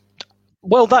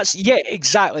 Well,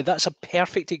 exactly. That's a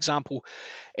perfect example.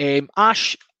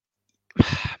 Ash,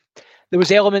 there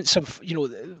was elements of,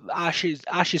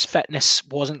 Ash's fitness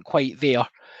wasn't quite there.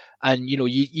 And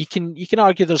you can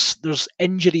argue there's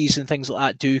injuries and things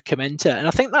like that do come into it, and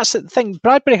I think that's the thing.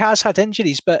 Bradbury has had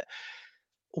injuries, but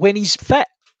when he's fit,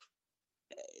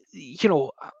 you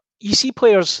see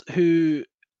players who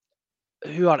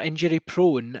are injury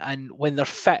prone, and when they're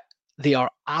fit, they are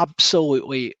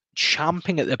absolutely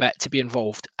champing at the bit to be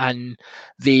involved. And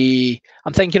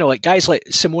I'm thinking like guys like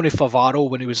Simone Favaro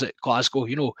when he was at Glasgow,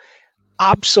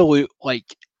 absolute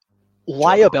like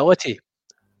liability.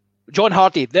 John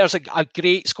Hardy, there's a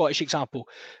great Scottish example.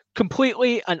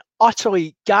 Completely and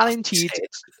utterly guaranteed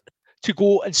to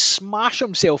go and smash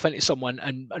himself into someone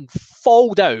and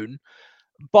fall down,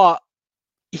 but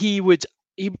there's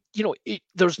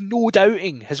no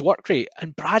doubting his work rate.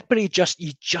 And Bradbury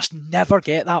you just never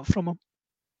get that from him.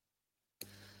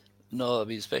 No, I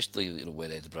mean, especially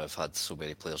when Edinburgh have had so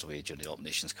many players away during the Up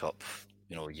Nations Cup.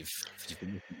 You've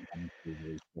been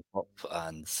up,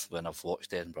 and when I've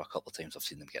watched Edinburgh a couple of times, I've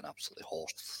seen them getting absolutely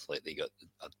horsed. Like they got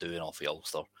a doing off the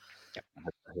Ulster. Yep.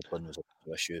 Hickland was an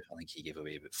issue. I think he gave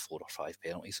away about 4 or 5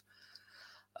 penalties.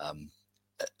 And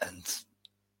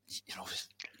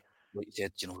like you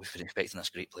said, we've been expecting this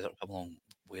great player to come along.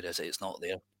 Where is it? It's not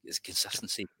there. His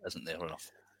consistency isn't there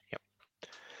enough. Yep.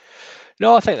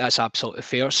 No, I think that's absolutely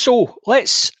fair. So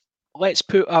let's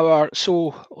put our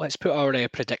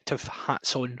predictive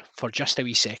hats on for just a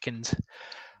wee second.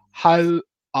 How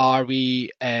are we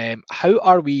going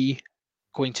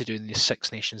to do in these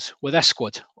Six Nations with this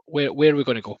squad? Where are we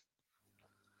going to go?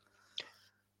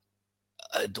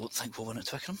 I don't think we'll win at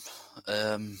Twickenham.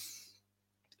 I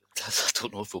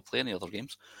don't know if we'll play any other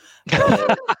games. Who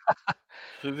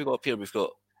have we got up here? We've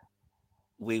got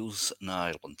Wales and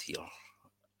Ireland here.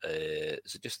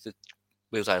 Is it just the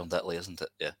Wales, Ireland, Italy, isn't it?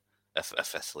 Yeah. If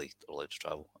Italy are allowed to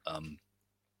travel.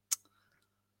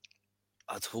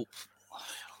 I'd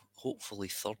hopefully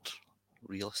third,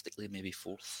 realistically maybe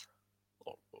fourth,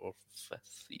 or or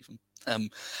 5th even.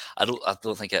 I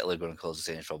don't think Italy are going to cause us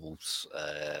any troubles.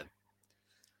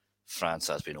 France,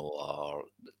 as we know, are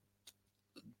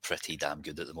pretty damn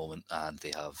good at the moment, and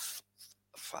they have,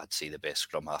 I'd say, the best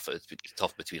scrum half. It's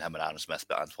tough between him and Aaron Smith,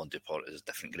 but Antoine Dupont is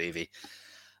different gravy.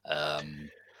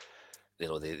 They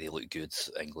look good.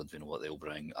 England, we know what they'll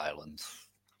bring. Ireland,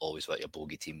 always like a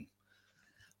bogey team.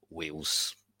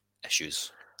 Wales,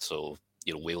 issues. So,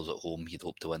 Wales at home, you'd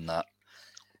hope to win that.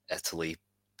 Italy,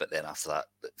 but then after that,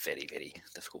 very, very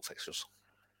difficult fixtures.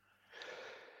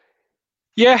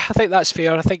 Yeah, I think that's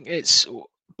fair. I think it's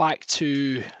back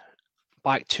to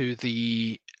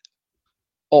the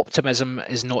optimism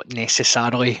is not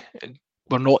necessarily.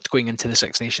 We're not going into the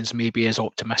Six Nations maybe as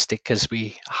optimistic as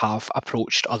we have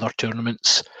approached other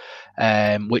tournaments,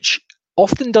 which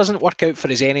often doesn't work out for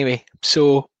us anyway.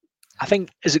 So I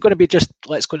think, is it going to be just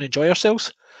let's go and enjoy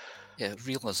ourselves? Yeah,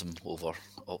 realism over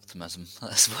optimism.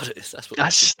 That's what it is.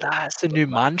 That's the new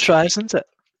mantra, isn't it?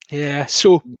 Yeah.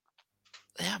 So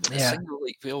yeah, but it's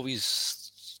like we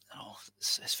always,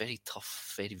 it's very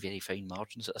tough, very, very fine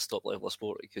margins at a top level of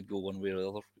sport. It could go one way or the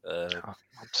other.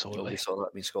 Absolutely. We saw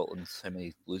that in Scotland. How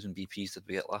many losing BPs did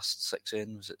we get last 6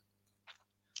 in? Was it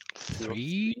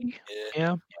 3?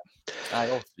 Yeah. Aye,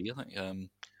 all 3, I think.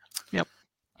 Yep.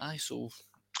 Aye, so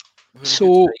we're a good side,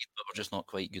 but we're just not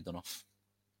quite good enough.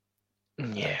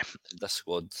 Yeah. This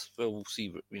squad, well, we'll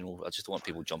see. I just don't want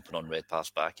people jumping on Redpath's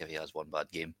back if he has one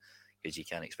bad game, because you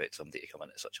can't expect somebody to come in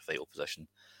at such a vital position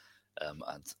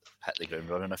and hit the ground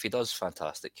running. If he does,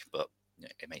 fantastic, but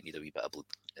it might need a wee bit of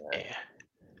bit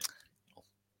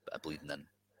of bleeding in.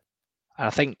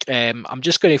 I think I'm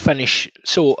just going to finish.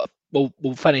 So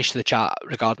we'll finish the chat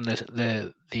regarding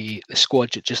the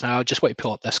squad just now. I just want to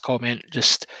pull up this comment.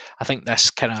 I think this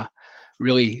kind of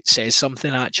really says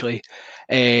something actually.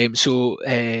 So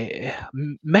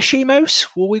Mishy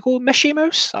Mouse, will we go Mishy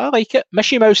Mouse? I like it.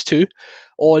 Mishy Mouse 2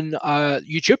 on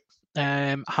YouTube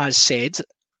has said,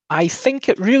 I think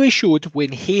it really showed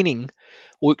when Haining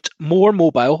looked more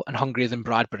mobile and hungry than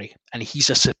Bradbury, and he's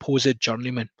a supposed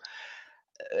journeyman.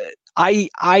 I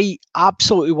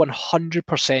absolutely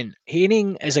 100%.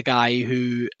 Haining is a guy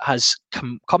who has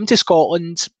come to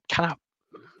Scotland kind of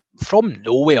from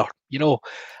nowhere,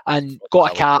 and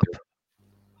got a cap.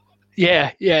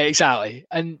 Yeah, exactly.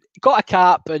 And got a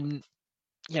cap, and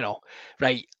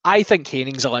right. I think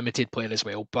Haining's a limited player as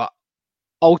well, but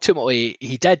ultimately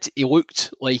he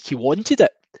looked like he wanted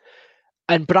it.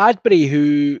 And Bradbury,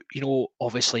 who,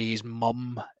 obviously his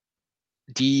mum,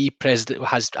 president,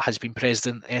 has been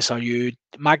president SRU.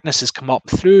 Magnus has come up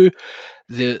through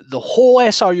the whole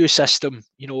SRU system.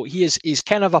 He's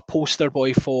kind of a poster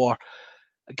boy for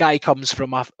a guy comes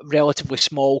from a relatively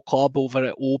small club over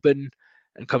at Oban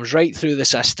and comes right through the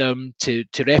system to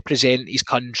represent his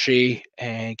country,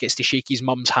 and gets to shake his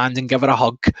mum's hand and give her a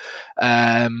hug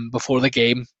before the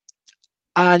game.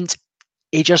 And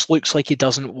he just looks like he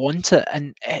doesn't want it,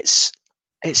 and it's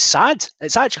sad.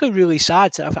 It's actually really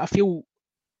sad. I feel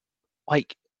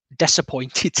like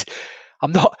disappointed.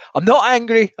 I'm not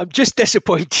angry. I'm just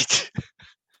disappointed.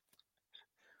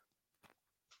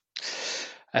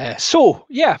 Let's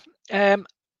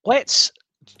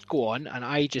go on. And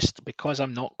because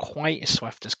I'm not quite as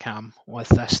swift as Cam with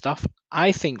this stuff,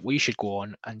 I think we should go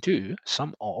on and do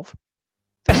some of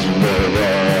this.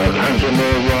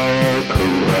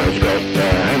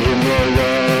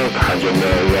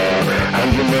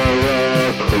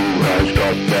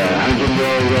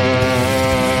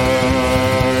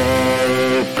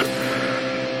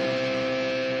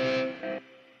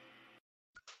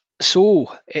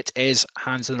 So it is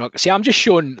Hands in the Ruck. See, I'm just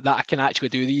showing that I can actually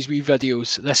do these wee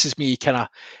videos. This is me kind of,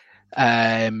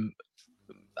 I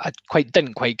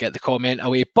didn't quite get the comment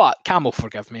away, but Cam will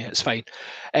forgive me, it's fine.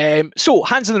 So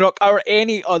Hands in the Ruck, our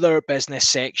any other business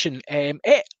section.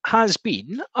 It has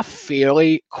been a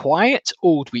fairly quiet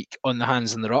old week on the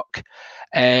Hands in the Ruck.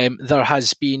 There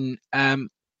has been,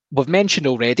 we've mentioned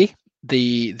already,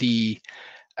 the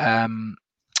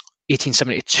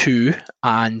 1872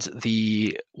 and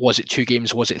was it 2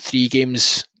 games, was it 3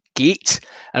 games gate,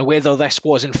 and whether this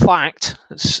was in fact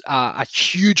a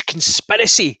huge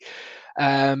conspiracy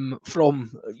from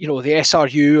the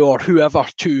SRU or whoever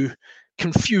to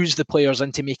confuse the players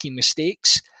into making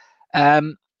mistakes.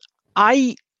 I'm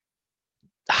going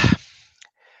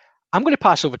to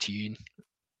pass over to you, Ian.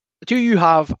 Do you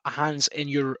have a hands in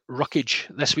your ruckage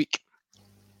this week?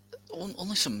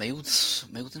 Only some mild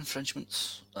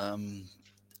infringements. I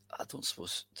don't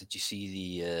suppose. Did you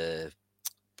see the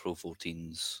Pro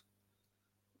 14's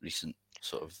recent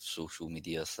sort of social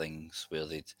media things where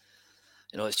they'd,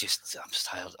 it's just I'm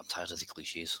tired of the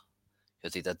cliches.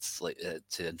 Because he did, like,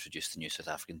 to introduce the new South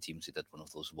African teams, he did one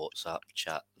of those WhatsApp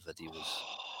chat videos,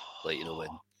 like, you know, when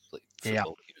like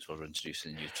football teams were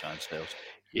introducing new transfers.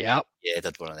 Yeah, he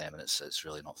did one of them, and it's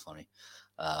really not funny.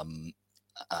 And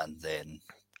then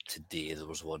today there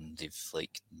was one, they've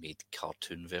like made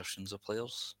cartoon versions of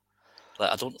players.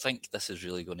 Like, I don't think this is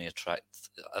really going to attract.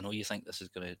 I know you think this is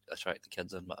going to attract the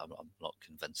kids in, but I'm not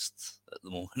convinced at the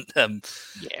moment. And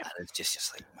it's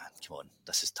just like, man, come on,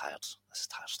 this is tired. This is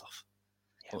tired stuff.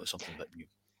 I want something a bit new.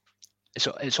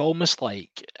 So it's almost like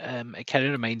it kind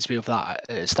of reminds me of that.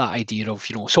 It's that idea of,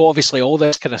 you know, so obviously all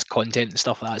this kind of content and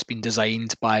stuff like that's been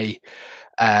designed by,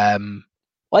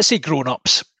 let's say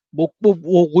grown-ups. We'll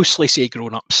loosely say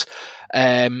grown-ups,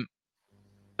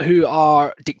 who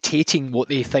are dictating what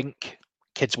they think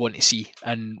kids want to see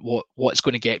and what's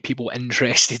going to get people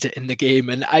interested in the game.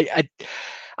 And I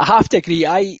have to agree.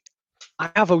 I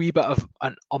have a wee bit of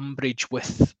an umbrage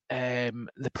with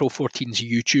the Pro 14's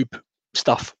YouTube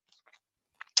stuff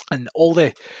and all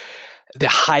the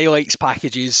highlights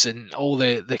packages and all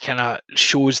the kind of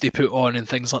shows they put on and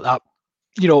things like that.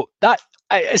 You know, that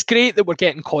it's great that we're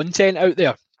getting content out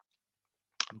there,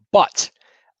 but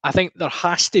I think there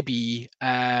has to be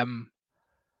a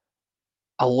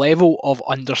level of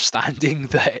understanding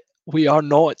that we are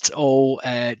not all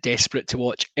desperate to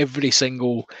watch every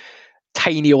single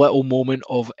tiny little moment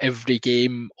of every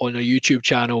game on a YouTube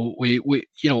channel. We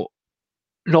you know,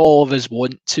 not all of us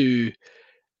want to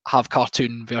have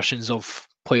cartoon versions of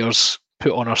players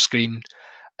put on our screen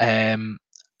and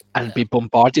be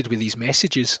bombarded with these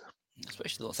messages.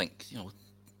 Especially, I think, you know,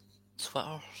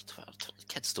 Twitter,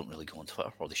 kids don't really go on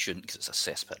Twitter, or they shouldn't, because it's a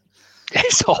cesspit.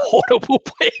 It's a horrible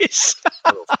place.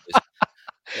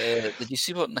 Did you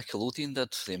see what Nickelodeon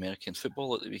did for the American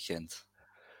football at the weekend?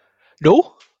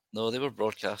 No, they were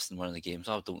broadcasting one of the games.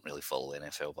 I don't really follow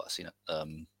NFL, but I've seen it.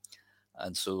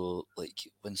 And so, like,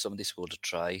 when somebody scored a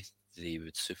try, they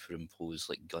would superimpose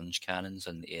like gunge cannons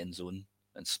in the end zone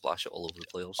and splash it all over the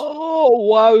players. Oh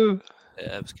wow!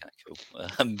 Yeah, it was kind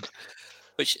of cool.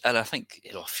 Which, and I think,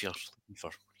 you know, if you're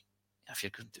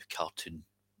going to do cartoon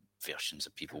versions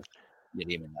of people,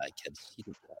 you're aiming at kids. You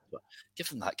don't do that, but give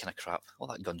them that kind of crap, all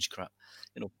that gunge crap.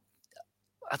 You know,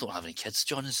 I don't have any kids.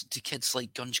 John, do kids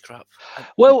like gunge crap?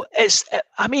 Well,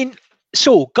 I mean,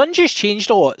 so gunge has changed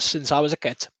a lot since I was a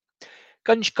kid.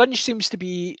 Gunge seems to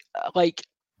be like,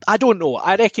 I don't know.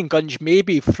 I reckon gunge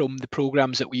maybe from the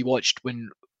programs that we watched when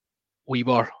we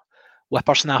were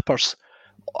whippersnappers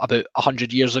about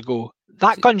 100 years ago.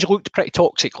 That gunge looked pretty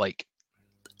toxic, like.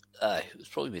 It was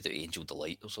probably made of Angel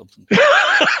Delight or something.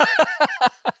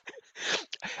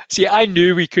 See, I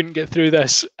knew we couldn't get through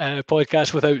this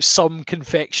podcast without some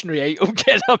confectionery item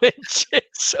getting a mention.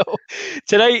 So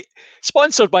tonight,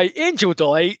 sponsored by Angel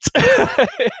Delight.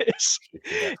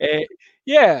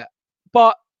 Yeah,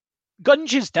 but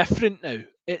gunge is different now.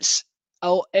 It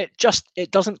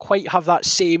doesn't quite have that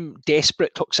same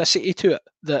desperate toxicity to it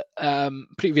that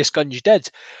previous gunge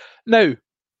did. Now,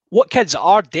 what kids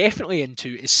are definitely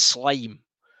into is slime,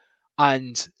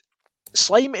 and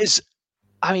slime is,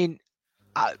 I mean,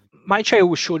 my child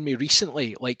was showing me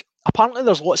recently, like, apparently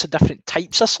there's lots of different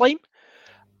types of slime,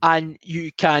 and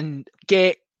you can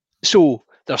get, so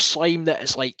there's slime that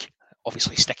is like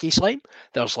obviously sticky slime.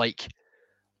 There's like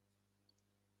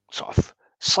sort of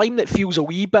slime that feels a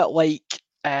wee bit like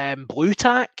blue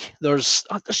tack. There's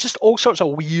just all sorts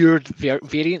of weird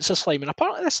variants of slime, and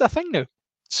apparently this is a thing now.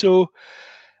 So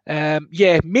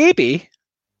yeah, maybe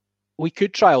we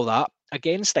could trial that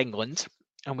against England,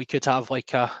 and we could have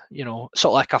like a, you know,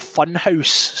 sort of like a funhouse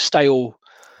style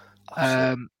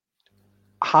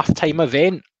halftime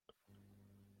event.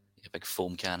 Yeah, big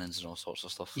foam cannons and all sorts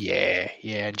of stuff. Yeah,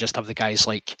 and just have the guys,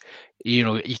 like, you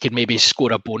know, you could maybe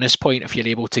score a bonus point if you're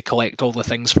able to collect all the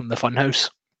things from the funhouse.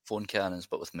 Foam cannons,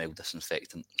 but with mild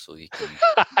disinfectant, so you can.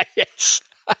 Yes,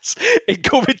 that's in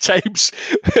COVID times.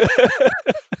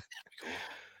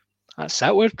 That's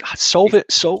it. We're solving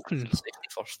safety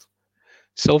first.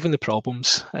 Solving the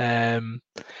problems.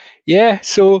 Yeah.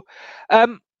 So,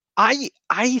 I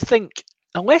think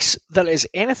unless there is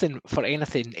anything for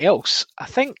anything else, I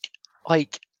think,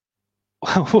 like,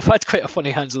 we've had quite a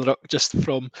funny hands of the rock just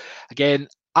from, again,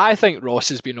 I think Ross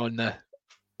has been on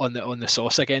the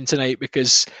sauce again tonight,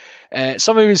 because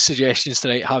some of his suggestions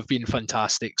tonight have been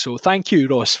fantastic. So thank you,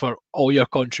 Ross, for all your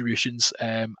contributions.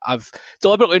 I've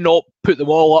deliberately not put them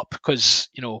all up because,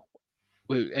 you know,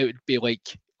 it would be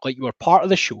like you were part of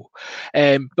the show.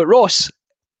 But Ross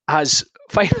has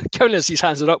given us these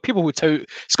hands up. People would tout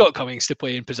Scott Cummings to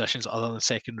play in positions other than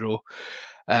second row.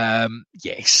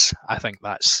 Yes, I think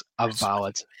that's a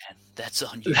valid. That's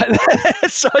on you.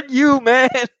 That's on you, man.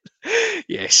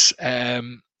 Yes.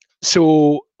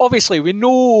 So obviously we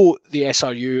know the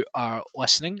SRU are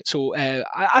listening. So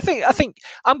I think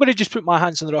I'm going to just put my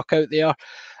hands on the rock out there.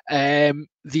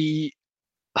 The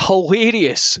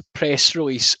hilarious press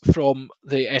release from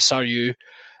the SRU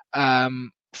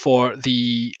for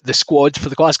the squad, for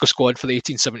the Glasgow squad for the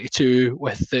 1872,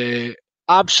 with the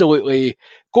absolutely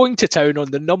going to town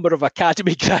on the number of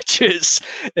academy graduates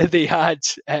they had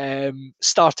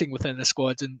starting within the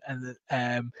squad, and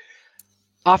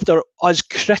after us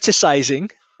criticising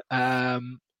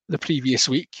the previous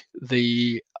week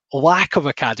the lack of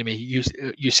academy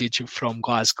usage from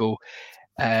Glasgow,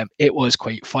 it was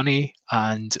quite funny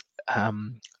and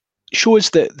shows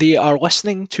that they are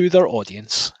listening to their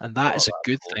audience, and that is a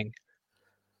good thing.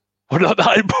 We're not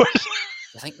that important.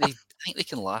 I think they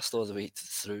can last all the way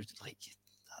through. Like,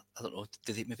 I don't know.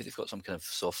 Maybe they've got some kind of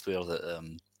software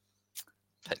that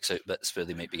picks out bits where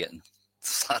they might be getting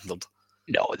slandered.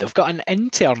 No, they've got an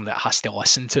intern that has to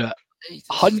listen to it.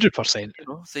 100%. You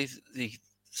know,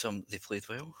 they played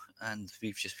well, and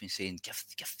we've just been saying, give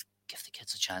the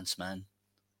kids a chance, man.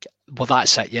 Well,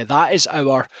 that's it. Yeah, that is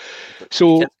our.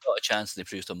 So the kids got a chance, and they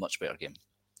produced a much better game.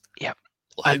 Yeah.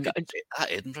 Well, that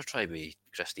Edinburgh try with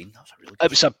Christine, that was a really good.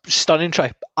 It was a stunning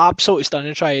try, absolutely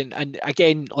stunning try, and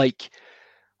again, like,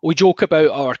 we joke about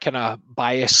our kind of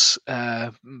bias,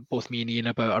 both me and Ian,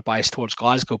 about our bias towards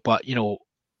Glasgow, but you know,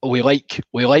 we like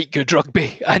good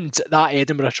rugby, and that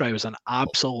Edinburgh try was an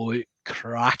absolute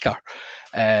cracker.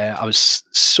 I was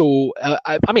so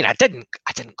I mean, I didn't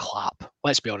clap,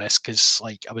 let's be honest, because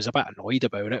like I was a bit annoyed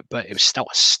about it, but it was still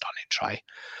a stunning try.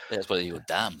 Yeah, that's why you go,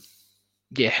 damn.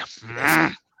 Yeah.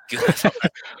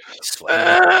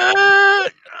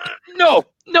 No,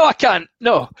 I can't.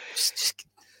 No. Just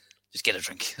get a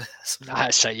drink.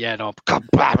 That's it. Yeah, no.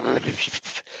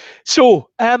 So,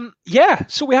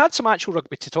 so we had some actual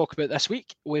rugby to talk about this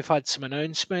week. We've had some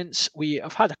announcements. We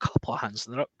have had a couple of hands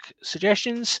in the ruck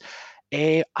suggestions.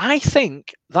 I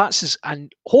think that's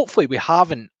and hopefully we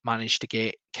haven't managed to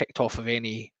get kicked off of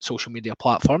any social media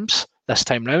platforms this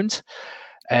time round.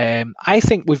 I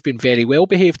think we've been very well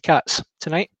behaved cats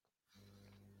tonight.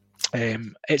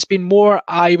 It's been more,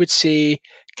 I would say,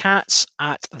 cats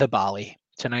at the Bally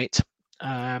tonight.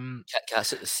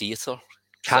 Cats at the theatre.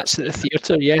 Cats at the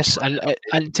theatre, yes.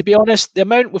 And to be honest, the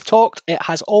amount we've talked, it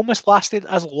has almost lasted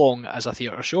as long as a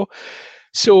theatre show.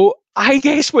 So I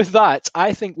guess with that,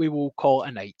 I think we will call it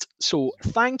a night. So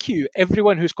thank you,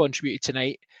 everyone who's contributed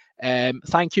tonight.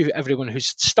 Thank you, everyone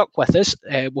who's stuck with us.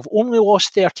 We've only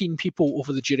lost 13 people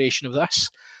over the duration of this,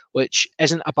 which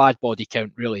isn't a bad body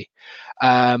count, really.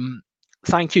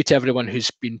 Thank you to everyone who's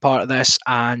been part of this,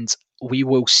 and we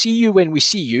will see you when we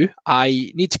see you.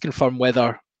 I need to confirm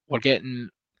whether we're getting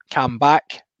Cam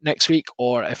back next week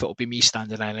or if it'll be me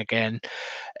standing in again.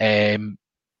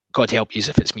 God help you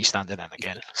if it's me standing in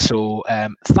again. So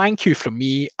thank you from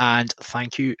me, and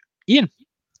thank you, Ian.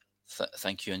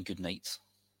 Thank you, and good night.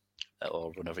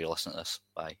 Or whenever you listen to this.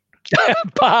 Bye.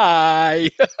 Bye.